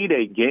played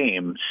a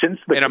game since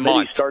the in a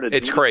month. Started.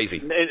 It's crazy.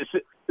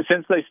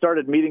 Since they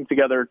started meeting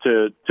together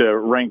to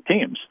rank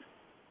teams.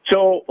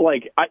 So,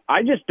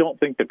 I just don't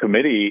think the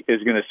committee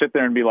is going to sit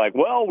there and be like,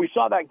 well, we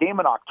saw that game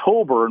in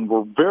October and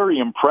we're very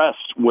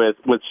impressed with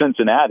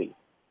Cincinnati.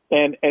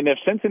 And if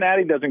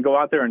Cincinnati doesn't go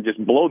out there and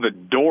just blow the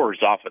doors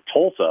off of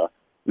Tulsa,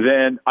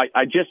 then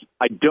I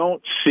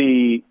don't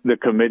see the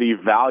committee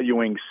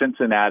valuing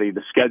Cincinnati,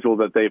 the schedule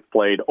that they've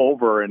played,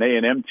 over an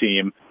A&M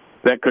team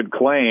that could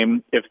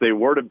claim, if they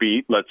were to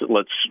beat, let's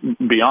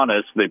be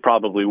honest, they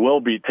probably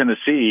will beat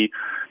Tennessee.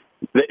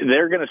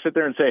 They're going to sit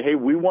there and say, hey,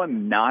 we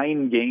won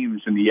 9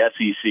 games in the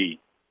SEC.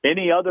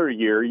 Any other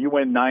year, you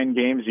win 9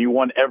 games, you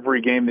won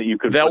every game that you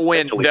could They'll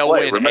win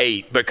Remember?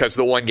 8 because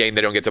the one game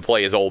they don't get to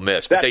play is Ole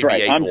Miss. But That's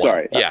right. I'm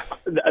sorry. Yeah.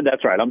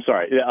 That's right. I'm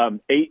sorry.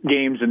 8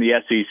 games in the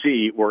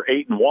SEC were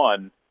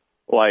 8-1.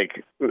 I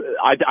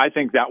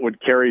think that would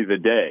carry the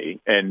day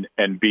and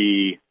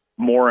be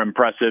more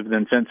impressive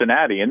than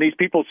Cincinnati. And these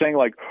people saying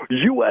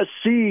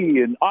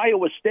USC and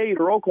Iowa State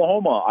or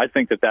Oklahoma, I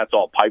think that's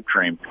all pipe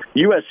dream.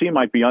 USC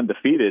might be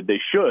undefeated. They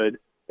should,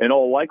 in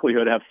all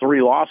likelihood, have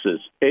 3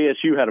 losses.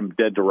 ASU had them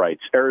dead to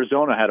rights.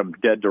 Arizona had them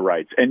dead to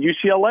rights. And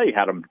UCLA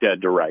had them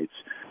dead to rights.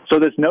 So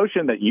this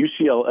notion that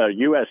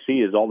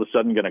USC is all of a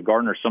sudden going to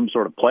garner some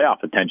sort of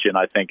playoff attention,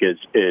 I think is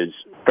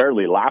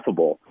fairly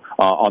laughable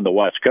on the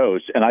West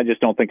Coast. And I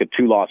just don't think a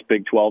 2-loss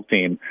Big 12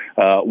 team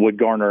would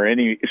garner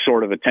any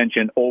sort of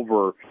attention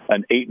over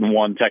an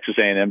 8-1 Texas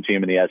A&M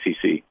team in the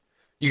SEC.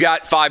 You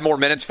got 5 more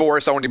minutes for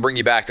us. I want to bring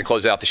you back to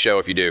close out the show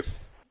if you do.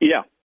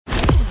 Yeah.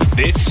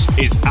 This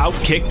is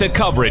Outkick the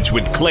Coverage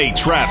with Clay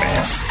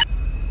Travis.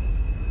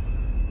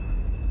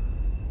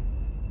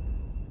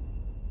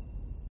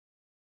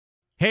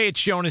 Hey,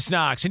 it's Jonas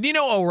Knox, and you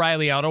know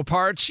O'Reilly Auto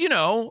Parts. You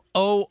know,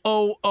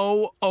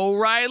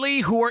 O'Reilly,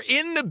 who are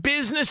in the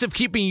business of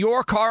keeping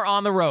your car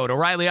on the road.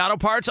 O'Reilly Auto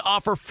Parts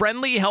offer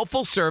friendly,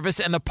 helpful service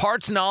and the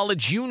parts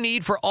knowledge you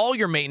need for all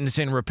your maintenance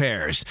and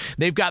repairs.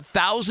 They've got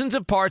thousands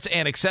of parts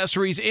and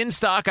accessories in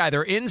stock,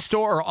 either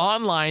in-store or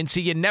online, so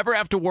you never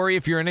have to worry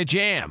if you're in a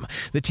jam.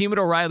 The team at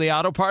O'Reilly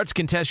Auto Parts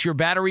can test your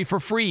battery for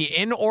free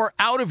in or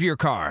out of your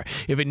car.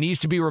 If it needs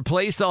to be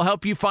replaced, they'll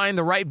help you find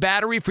the right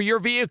battery for your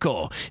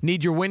vehicle.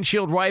 Need your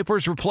windshield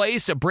wipers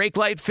replaced, a brake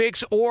light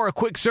fix, or a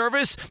quick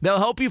service? They'll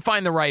help you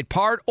find the right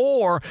part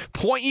or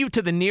point you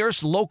to the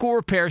nearest local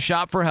repair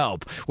shop for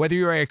help. Whether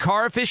you're a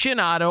car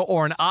aficionado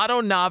or an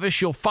auto novice,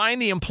 you'll find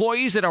the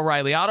employees at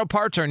O'Reilly Auto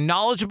Parts are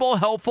knowledgeable,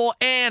 helpful,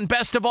 and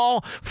best of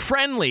all,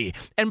 friendly.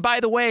 And by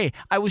the way,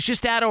 I was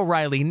just at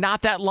O'Reilly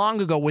not that long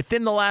ago,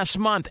 within the last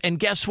month, and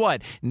guess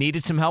what?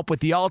 Needed some help with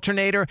the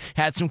alternator,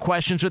 had some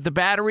questions with the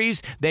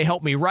batteries. They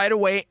helped me right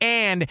away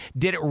and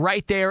did it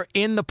right there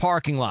in the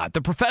parking lot.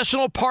 The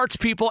professional parts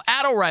people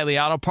at O'Reilly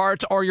Auto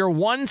Parts are your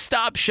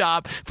one-stop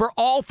shop for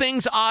all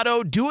things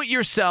auto,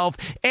 do-it-yourself,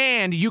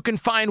 and you can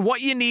find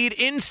what you need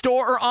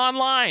in-store or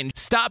online.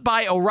 Stop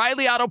by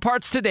O'Reilly Auto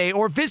Parts today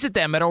or visit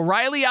them at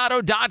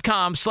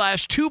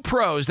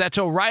O'ReillyAuto.com/2pros. That's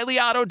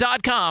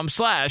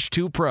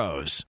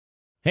O'ReillyAuto.com/2pros.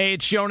 Hey,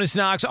 it's Jonas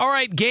Knox. All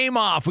right, game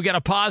off. We got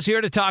to pause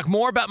here to talk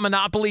more about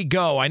Monopoly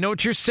Go. I know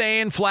what you're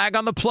saying, flag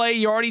on the play.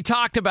 You already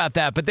talked about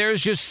that, but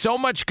there's just so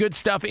much good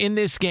stuff in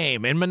this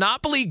game. In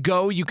Monopoly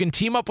Go, you can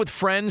team up with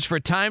friends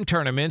for time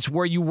tournaments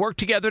where you work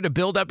together to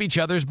build up each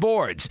other's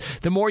boards.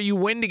 The more you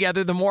win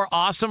together, the more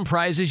awesome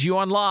prizes you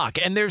unlock,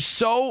 and there's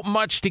so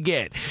much to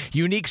get.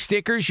 Unique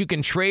stickers you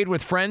can trade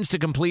with friends to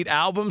complete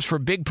albums for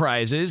big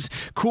prizes,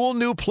 cool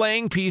new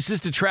playing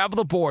pieces to travel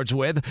the boards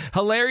with,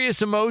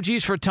 hilarious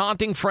emojis for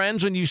taunting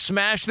friends when you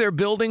smash their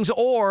buildings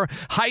or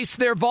heist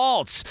their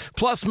vaults.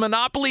 Plus,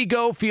 Monopoly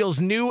Go feels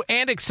new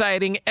and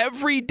exciting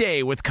every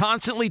day with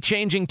constantly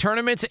changing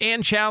tournaments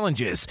and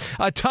challenges.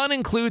 A ton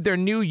include their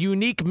new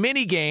unique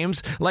mini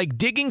games like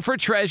digging for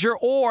treasure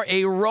or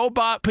a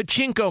robot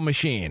pachinko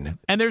machine.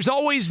 And there's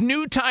always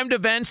new timed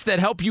events that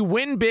help you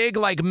win big,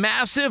 like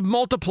massive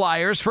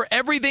multipliers for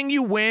everything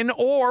you win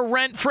or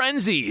rent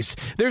frenzies.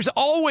 There's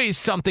always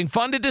something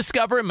fun to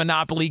discover in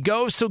Monopoly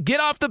Go, so get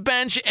off the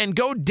bench and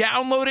go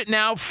download it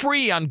now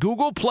free on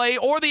Google Play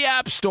or the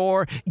App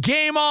Store.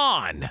 Game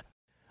on!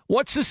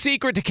 What's the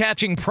secret to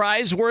catching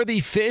prize-worthy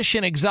fish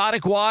in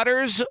exotic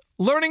waters?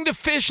 Learning to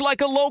fish like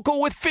a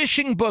local with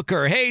Fishing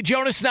Booker. Hey,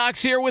 Jonas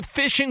Knox here with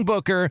Fishing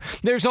Booker.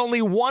 There's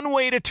only one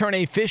way to turn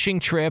a fishing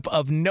trip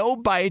of no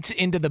bites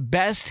into the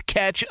best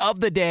catch of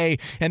the day,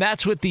 and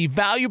that's with the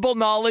valuable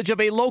knowledge of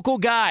a local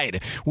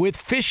guide. With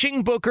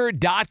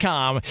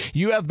FishingBooker.com,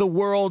 you have the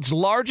world's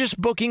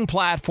largest booking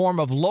platform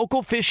of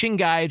local fishing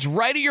guides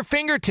right at your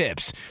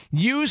fingertips.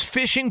 Use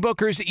Fishing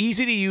Booker's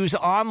easy-to-use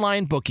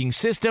online booking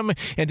system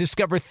and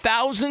discover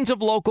thousands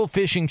of local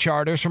fishing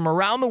charters from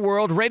around the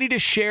world ready to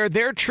share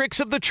their tricks tricks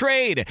of the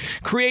trade.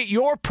 Create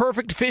your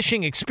perfect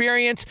fishing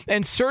experience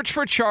and search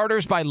for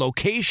charters by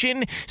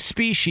location,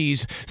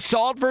 species,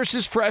 salt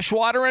versus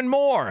freshwater, and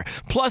more.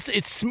 Plus,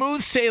 it's smooth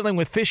sailing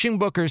with Fishing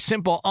Booker's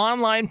simple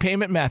online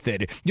payment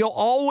method. You'll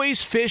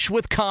always fish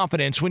with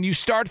confidence when you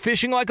start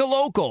fishing like a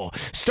local.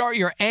 Start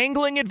your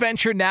angling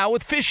adventure now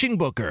with Fishing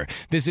Booker.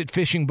 Visit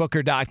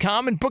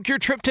fishingbooker.com and book your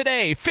trip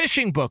today.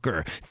 Fishing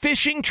Booker.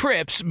 Fishing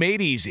trips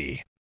made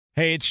easy.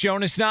 Hey, it's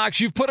Jonas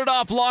Knox. You've put it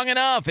off long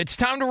enough. It's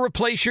time to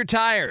replace your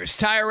tires.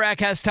 Tire Rack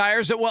has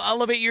tires that will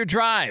elevate your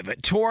drive.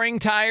 Touring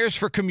tires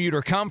for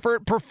commuter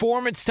comfort,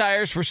 performance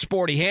tires for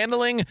sporty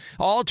handling,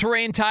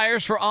 all-terrain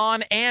tires for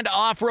on- and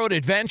off-road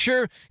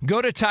adventure. Go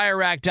to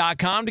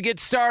TireRack.com to get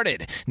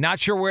started. Not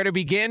sure where to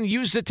begin?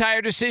 Use the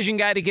Tire Decision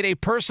Guide to get a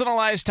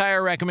personalized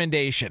tire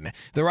recommendation.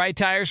 The right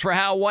tires for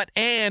how, what,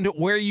 and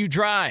where you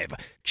drive.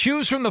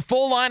 Choose from the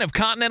full line of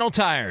Continental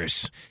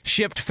tires.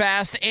 Shipped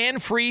fast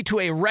and free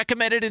to a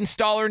recommended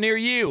installer near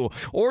you.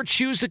 Or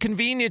choose the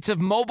convenience of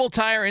mobile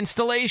tire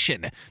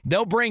installation.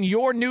 They'll bring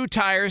your new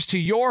tires to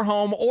your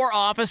home or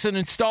office and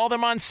install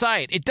them on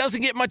site. It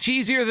doesn't get much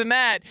easier than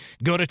that.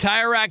 Go to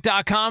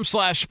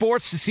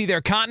TireRack.com/sports to see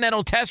their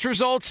Continental test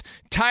results,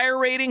 tire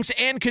ratings,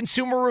 and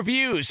consumer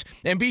reviews.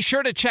 And be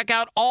sure to check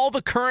out all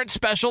the current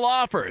special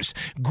offers.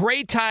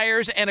 Great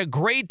tires and a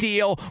great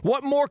deal.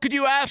 What more could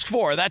you ask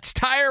for? That's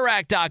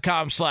TireRack.com/sports.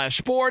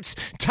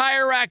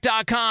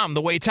 TireRack.com,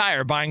 the way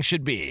tire buying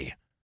should be.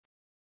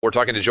 We're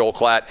talking to Joel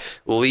Klatt,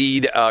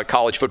 lead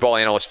college football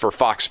analyst for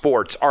Fox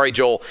Sports. All right,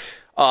 Joel,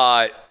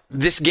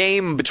 this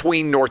game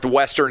between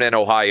Northwestern and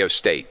Ohio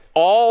State,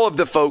 all of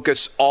the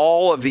focus,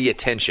 all of the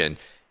attention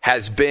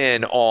has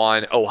been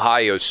on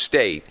Ohio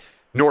State.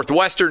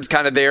 Northwestern's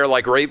kind of there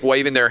like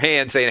waving their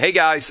hand saying, hey,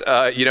 guys,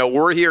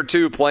 we're here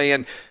too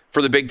playing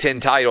for the Big Ten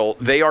title.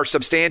 They are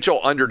substantial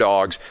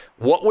underdogs.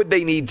 What would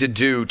they need to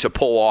do to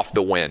pull off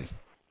the win?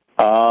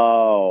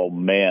 Oh,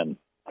 man.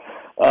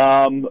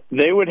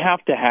 They would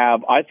have to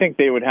have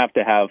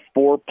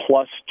 4+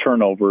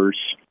 turnovers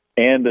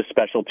and a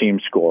special team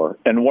score.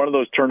 And one of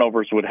those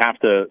turnovers would have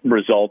to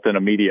result in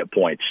immediate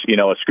points,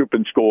 a scoop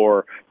and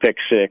score, pick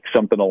six,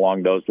 something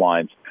along those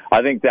lines.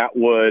 I think that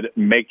would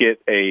make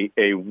it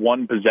a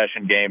one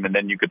possession game, and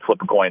then you could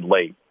flip a coin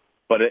late.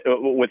 But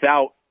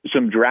without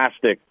some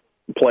drastic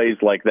plays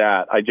like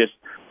that, I just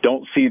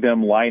don't see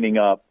them lining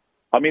up.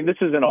 I mean,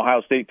 this is an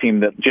Ohio State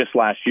team that just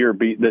last year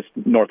beat this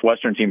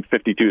Northwestern team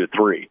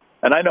 52-3.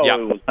 And I know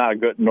it was not a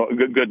good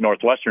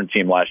Northwestern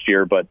team last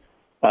year, but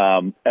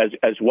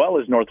as well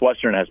as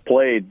Northwestern has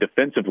played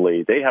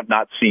defensively, they have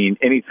not seen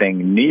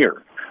anything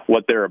near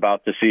what they're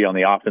about to see on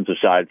the offensive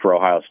side for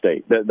Ohio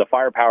State. The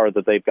firepower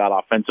that they've got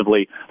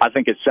offensively, I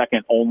think, is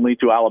second only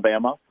to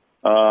Alabama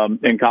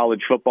in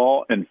college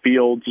football, and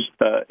Fields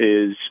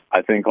is,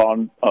 I think,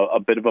 on a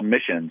bit of a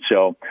mission.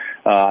 So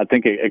I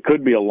think it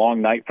could be a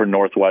long night for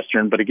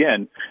Northwestern. But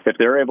again, if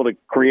they're able to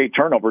create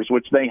turnovers,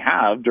 which they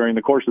have during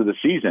the course of the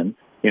season,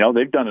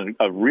 they've done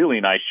a really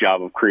nice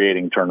job of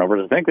creating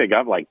turnovers. I think they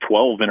got like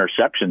 12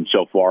 interceptions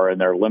so far in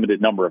their limited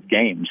number of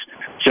games.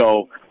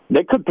 So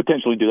they could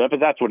potentially do that, but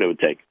that's what it would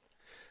take.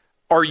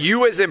 Are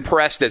you as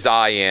impressed as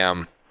I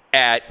am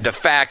at the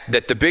fact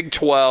that the Big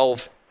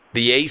 12,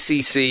 the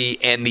ACC,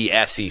 and the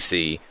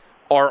SEC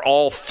are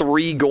all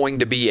three going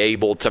to be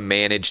able to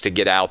manage to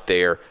get out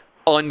there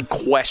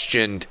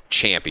unquestioned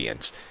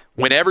champions?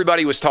 When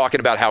everybody was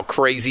talking about how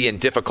crazy and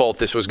difficult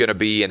this was going to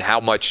be and how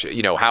much,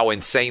 how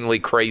insanely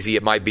crazy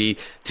it might be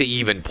to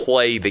even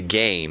play the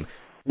game,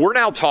 we're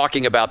now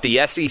talking about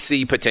the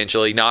SEC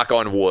potentially, knock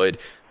on wood,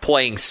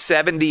 playing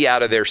 70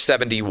 out of their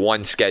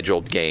 71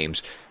 scheduled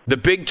games. The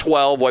Big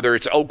 12, whether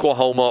it's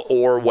Oklahoma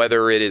or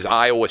whether it is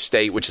Iowa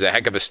State, which is a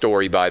heck of a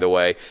story, by the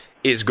way,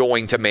 is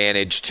going to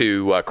manage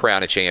to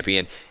crown a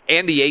champion.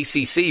 And the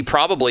ACC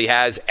probably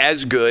has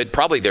as good,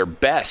 probably their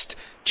best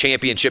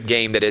championship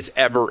game that has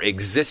ever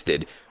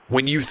existed.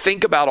 When you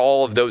think about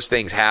all of those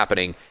things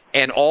happening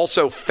and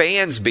also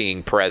fans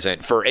being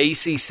present for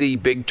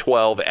ACC, Big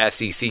 12,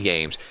 SEC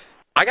games,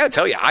 I got to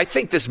tell you, I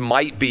think this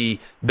might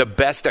be the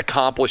best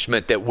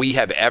accomplishment that we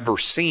have ever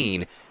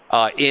seen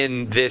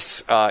in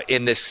this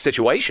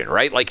situation,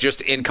 right? Like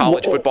just in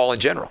college football in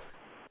general.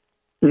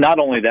 Not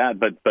only that,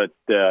 but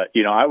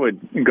I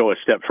would go a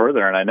step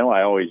further, and I know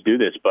I always do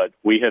this, but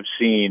we have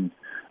seen,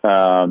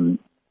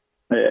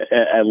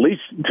 at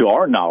least to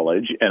our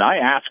knowledge, and I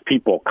ask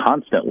people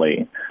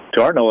constantly,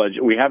 to our knowledge,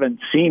 we haven't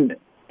seen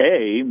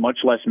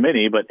much less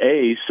many, but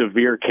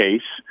severe case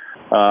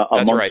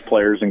amongst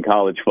players in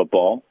college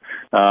football.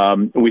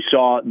 We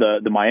saw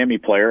the Miami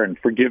player, and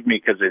forgive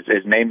me because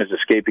his name is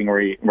escaping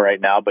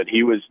right now, but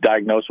he was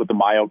diagnosed with the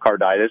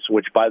myocarditis,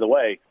 which, by the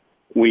way,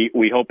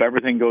 we hope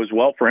everything goes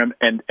well for him.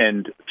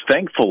 And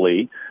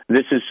thankfully,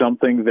 this is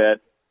something that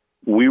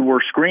we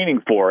were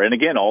screening for. And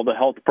again, all the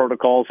health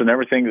protocols and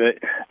everything that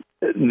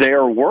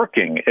they're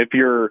working.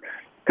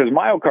 Because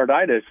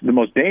myocarditis, the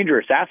most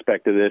dangerous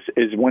aspect of this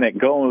is when it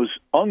goes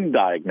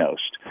undiagnosed.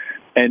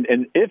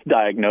 And if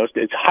diagnosed,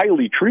 it's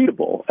highly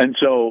treatable. And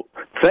so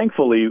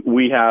thankfully,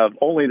 we have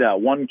only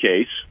that one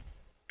case.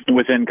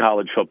 within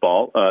college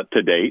football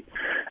to date.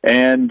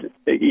 And,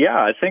 yeah,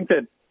 I think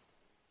that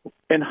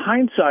in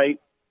hindsight,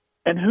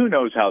 and who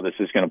knows how this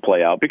is going to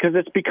play out because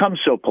it's become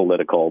so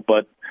political.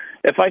 But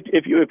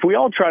if we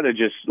all try to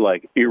just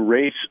like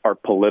erase our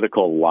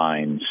political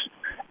lines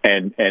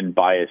and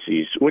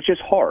biases, which is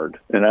hard,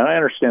 and I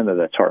understand that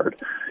that's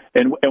hard,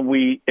 and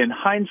we, in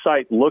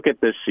hindsight, look at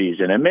this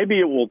season, and maybe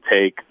it will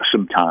take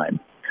some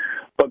time.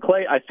 But,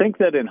 Clay, I think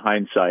that in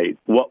hindsight,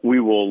 what we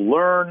will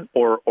learn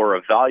or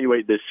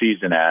evaluate this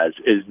season as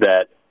is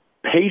that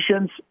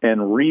patience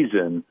and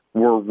reason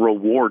were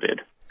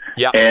rewarded.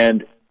 Yeah.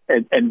 And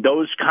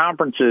those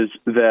conferences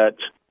that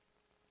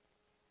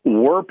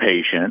were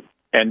patient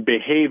and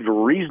behaved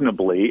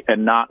reasonably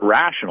and not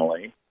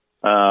rationally,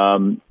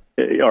 or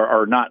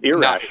not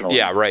irrationally.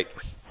 Yeah, right.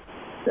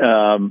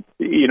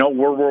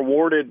 We're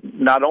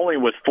rewarded not only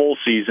with full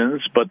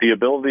seasons, but the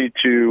ability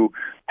to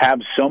have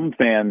some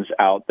fans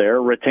out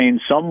there, retain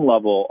some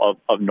level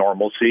of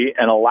normalcy,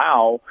 and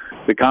allow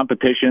the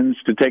competitions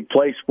to take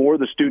place for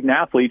the student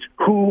athletes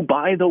who,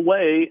 by the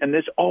way, and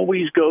this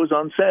always goes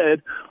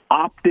unsaid,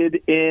 opted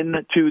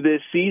into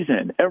this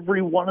season.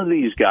 Every one of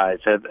these guys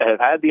have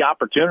had the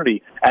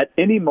opportunity at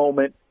any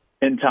moment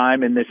in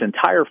time in this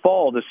entire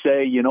fall to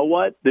say, you know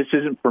what, this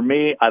isn't for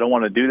me. I don't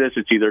want to do this.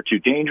 It's either too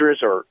dangerous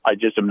or I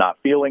just am not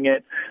feeling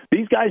it.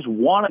 These guys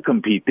want to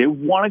compete. They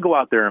want to go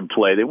out there and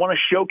play. They want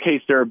to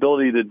showcase their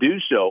ability to do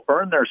so,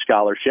 earn their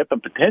scholarship,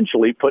 and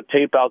potentially put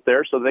tape out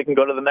there so they can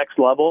go to the next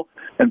level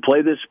and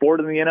play this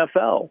sport in the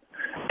NFL.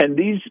 And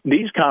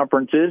these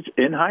conferences,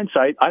 in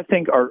hindsight, I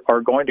think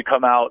are going to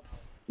come out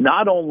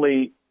not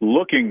only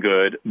looking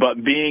good,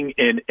 but being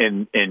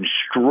in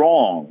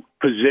strong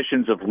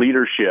positions of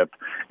leadership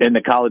in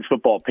the college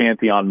football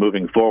pantheon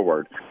moving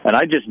forward. And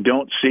I just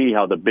don't see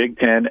how the Big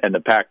Ten and the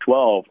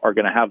Pac-12 are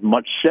going to have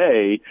much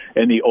say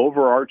in the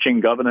overarching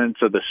governance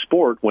of the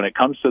sport when it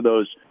comes to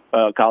those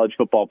college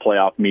football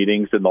playoff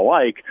meetings and the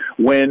like,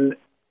 when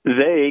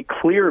they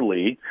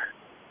clearly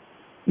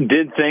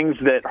did things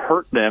that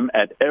hurt them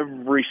at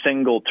every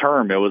single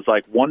term. It was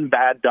like one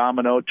bad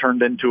domino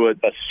turned into a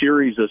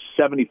series of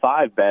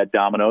 75 bad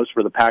dominoes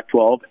for the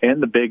Pac-12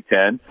 and the Big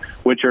Ten,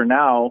 which are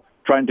now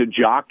trying to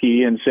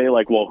jockey and say,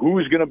 like, well,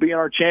 who's going to be in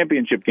our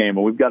championship game?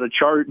 And we've got to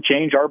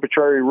change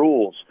arbitrary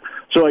rules.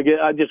 So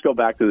I just go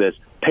back to this.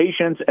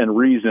 Patience and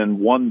reason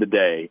won the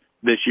day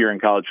this year in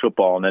college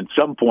football. And at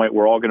some point,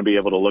 we're all going to be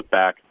able to look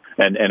back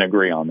and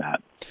agree on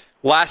that.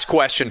 Last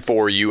question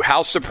for you.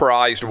 How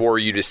surprised were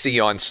you to see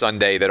on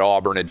Sunday that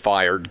Auburn had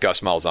fired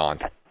Gus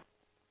Malzahn?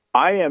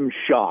 I am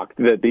shocked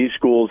that these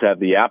schools have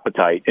the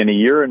appetite in a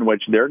year in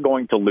which they're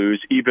going to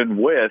lose, even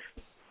with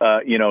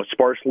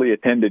sparsely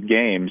attended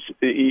games,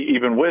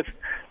 even with,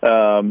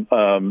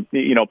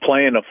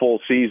 playing a full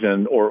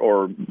season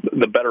or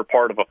the better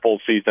part of a full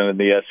season in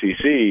the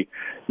SEC,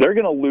 they're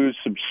going to lose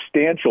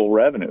substantial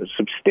revenue,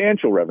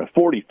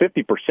 40,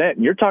 50%.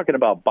 And you're talking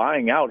about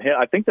buying out him.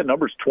 I think the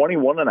number's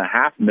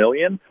 $21.5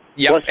 million.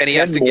 Yep, and he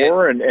has to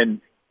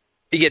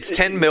he gets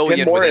 $10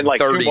 million within like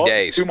 30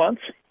 days. 2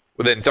 months?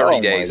 Within 30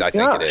 days, I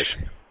think it is.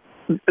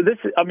 This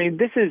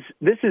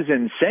is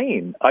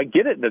insane. I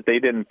get it that they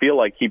didn't feel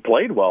like he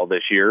played well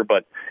this year,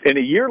 but in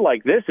a year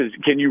like this,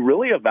 can you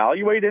really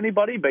evaluate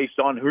anybody based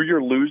on who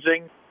you're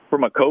losing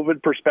from a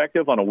COVID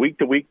perspective on a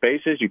week-to-week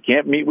basis? You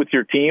can't meet with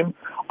your team.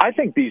 I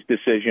think these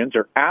decisions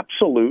are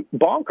absolute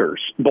bonkers,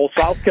 both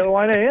South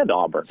Carolina and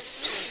Auburn.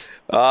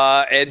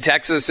 And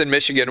Texas and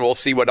Michigan, we'll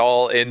see what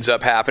all ends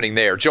up happening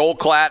there. Joel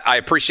Klatt, I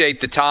appreciate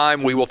the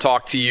time. We will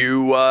talk to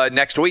you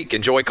next week.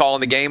 Enjoy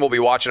calling the game. We'll be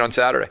watching on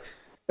Saturday.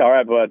 All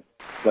right, bud.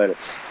 Later.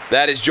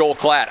 That is Joel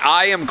Klatt.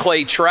 I am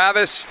Clay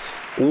Travis.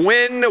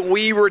 When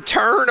we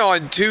return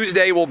on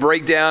Tuesday, we'll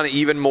break down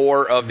even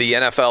more of the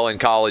NFL and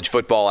college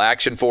football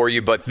action for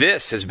you. But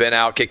this has been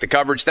Outkick the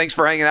Coverage. Thanks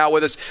for hanging out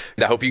with us.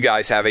 And I hope you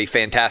guys have a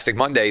fantastic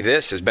Monday.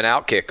 This has been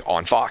Outkick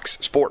on Fox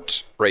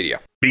Sports Radio.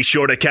 Be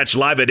sure to catch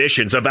live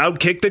editions of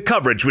Outkick the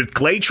Coverage with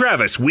Clay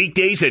Travis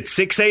weekdays at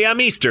 6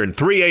 a.m. Eastern,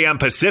 3 a.m.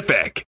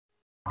 Pacific.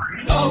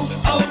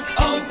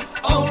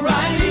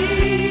 O'Reilly.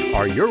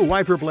 Are your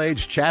wiper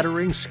blades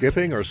chattering,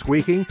 skipping, or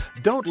squeaking?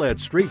 Don't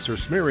let streaks or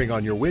smearing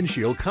on your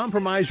windshield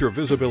compromise your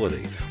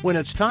visibility. When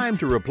it's time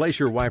to replace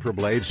your wiper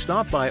blades,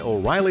 stop by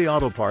O'Reilly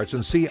Auto Parts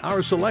and see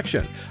our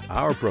selection.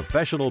 Our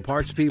professional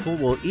parts people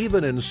will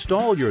even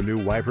install your new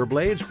wiper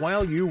blades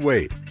while you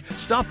wait.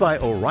 Stop by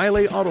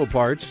O'Reilly Auto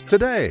Parts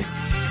today.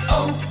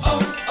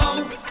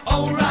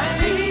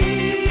 O'Reilly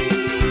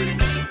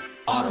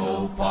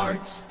Auto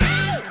Parts.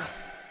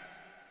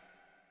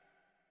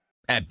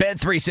 At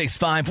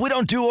Bet365, we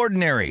don't do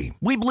ordinary.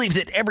 We believe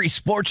that every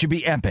sport should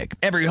be epic.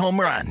 Every home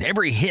run,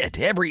 every hit,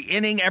 every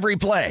inning, every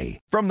play.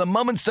 From the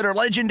moments that are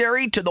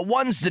legendary to the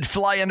ones that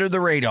fly under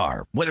the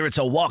radar. Whether it's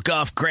a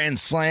walk-off grand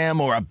slam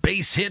or a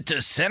base hit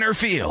to center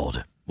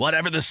field.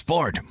 Whatever the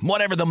sport,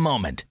 whatever the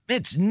moment.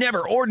 It's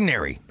never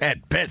ordinary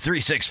at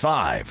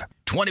Bet365.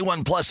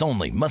 21 plus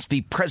only. Must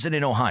be present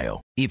in Ohio.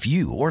 If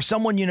you or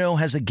someone you know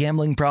has a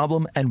gambling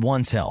problem and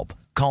wants help,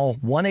 call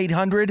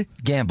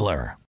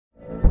 1-800-GAMBLER.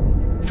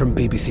 From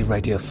BBC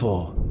Radio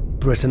 4,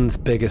 Britain's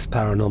biggest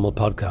paranormal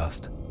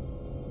podcast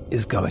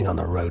is going on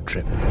a road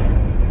trip.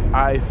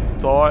 I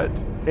thought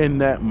in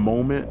that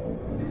moment,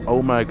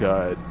 oh my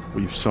God,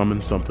 we've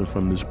summoned something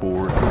from this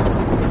board.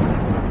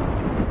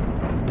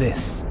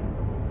 This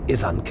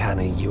is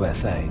Uncanny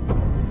USA.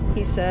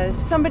 He says,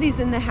 somebody's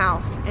in the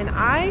house, and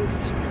I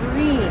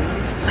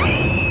screamed.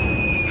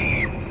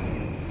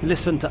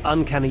 Listen to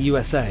Uncanny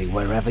USA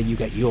wherever you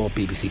get your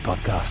BBC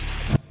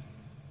podcasts,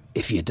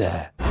 if you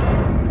dare.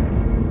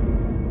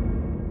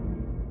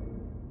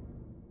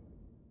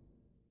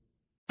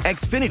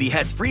 Xfinity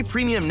has free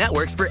premium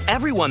networks for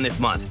everyone this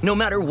month, no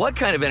matter what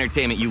kind of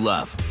entertainment you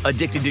love.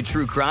 Addicted to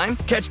true crime?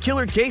 Catch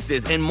killer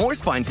cases and more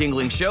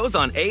spine-tingling shows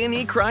on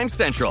A&E Crime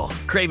Central.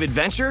 Crave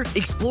adventure?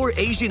 Explore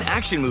Asian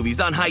action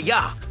movies on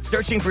Hi-YAH.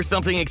 Searching for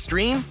something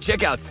extreme?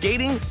 Check out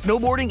skating,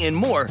 snowboarding, and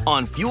more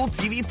on Fuel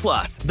TV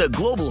Plus, the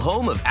global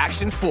home of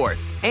action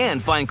sports.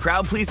 And find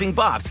crowd-pleasing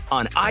bops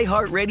on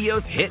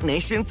iHeartRadio's Hit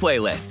Nation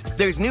playlist.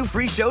 There's new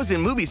free shows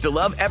and movies to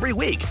love every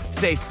week.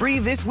 Say free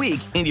this week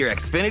in your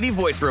Xfinity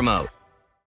voice remote.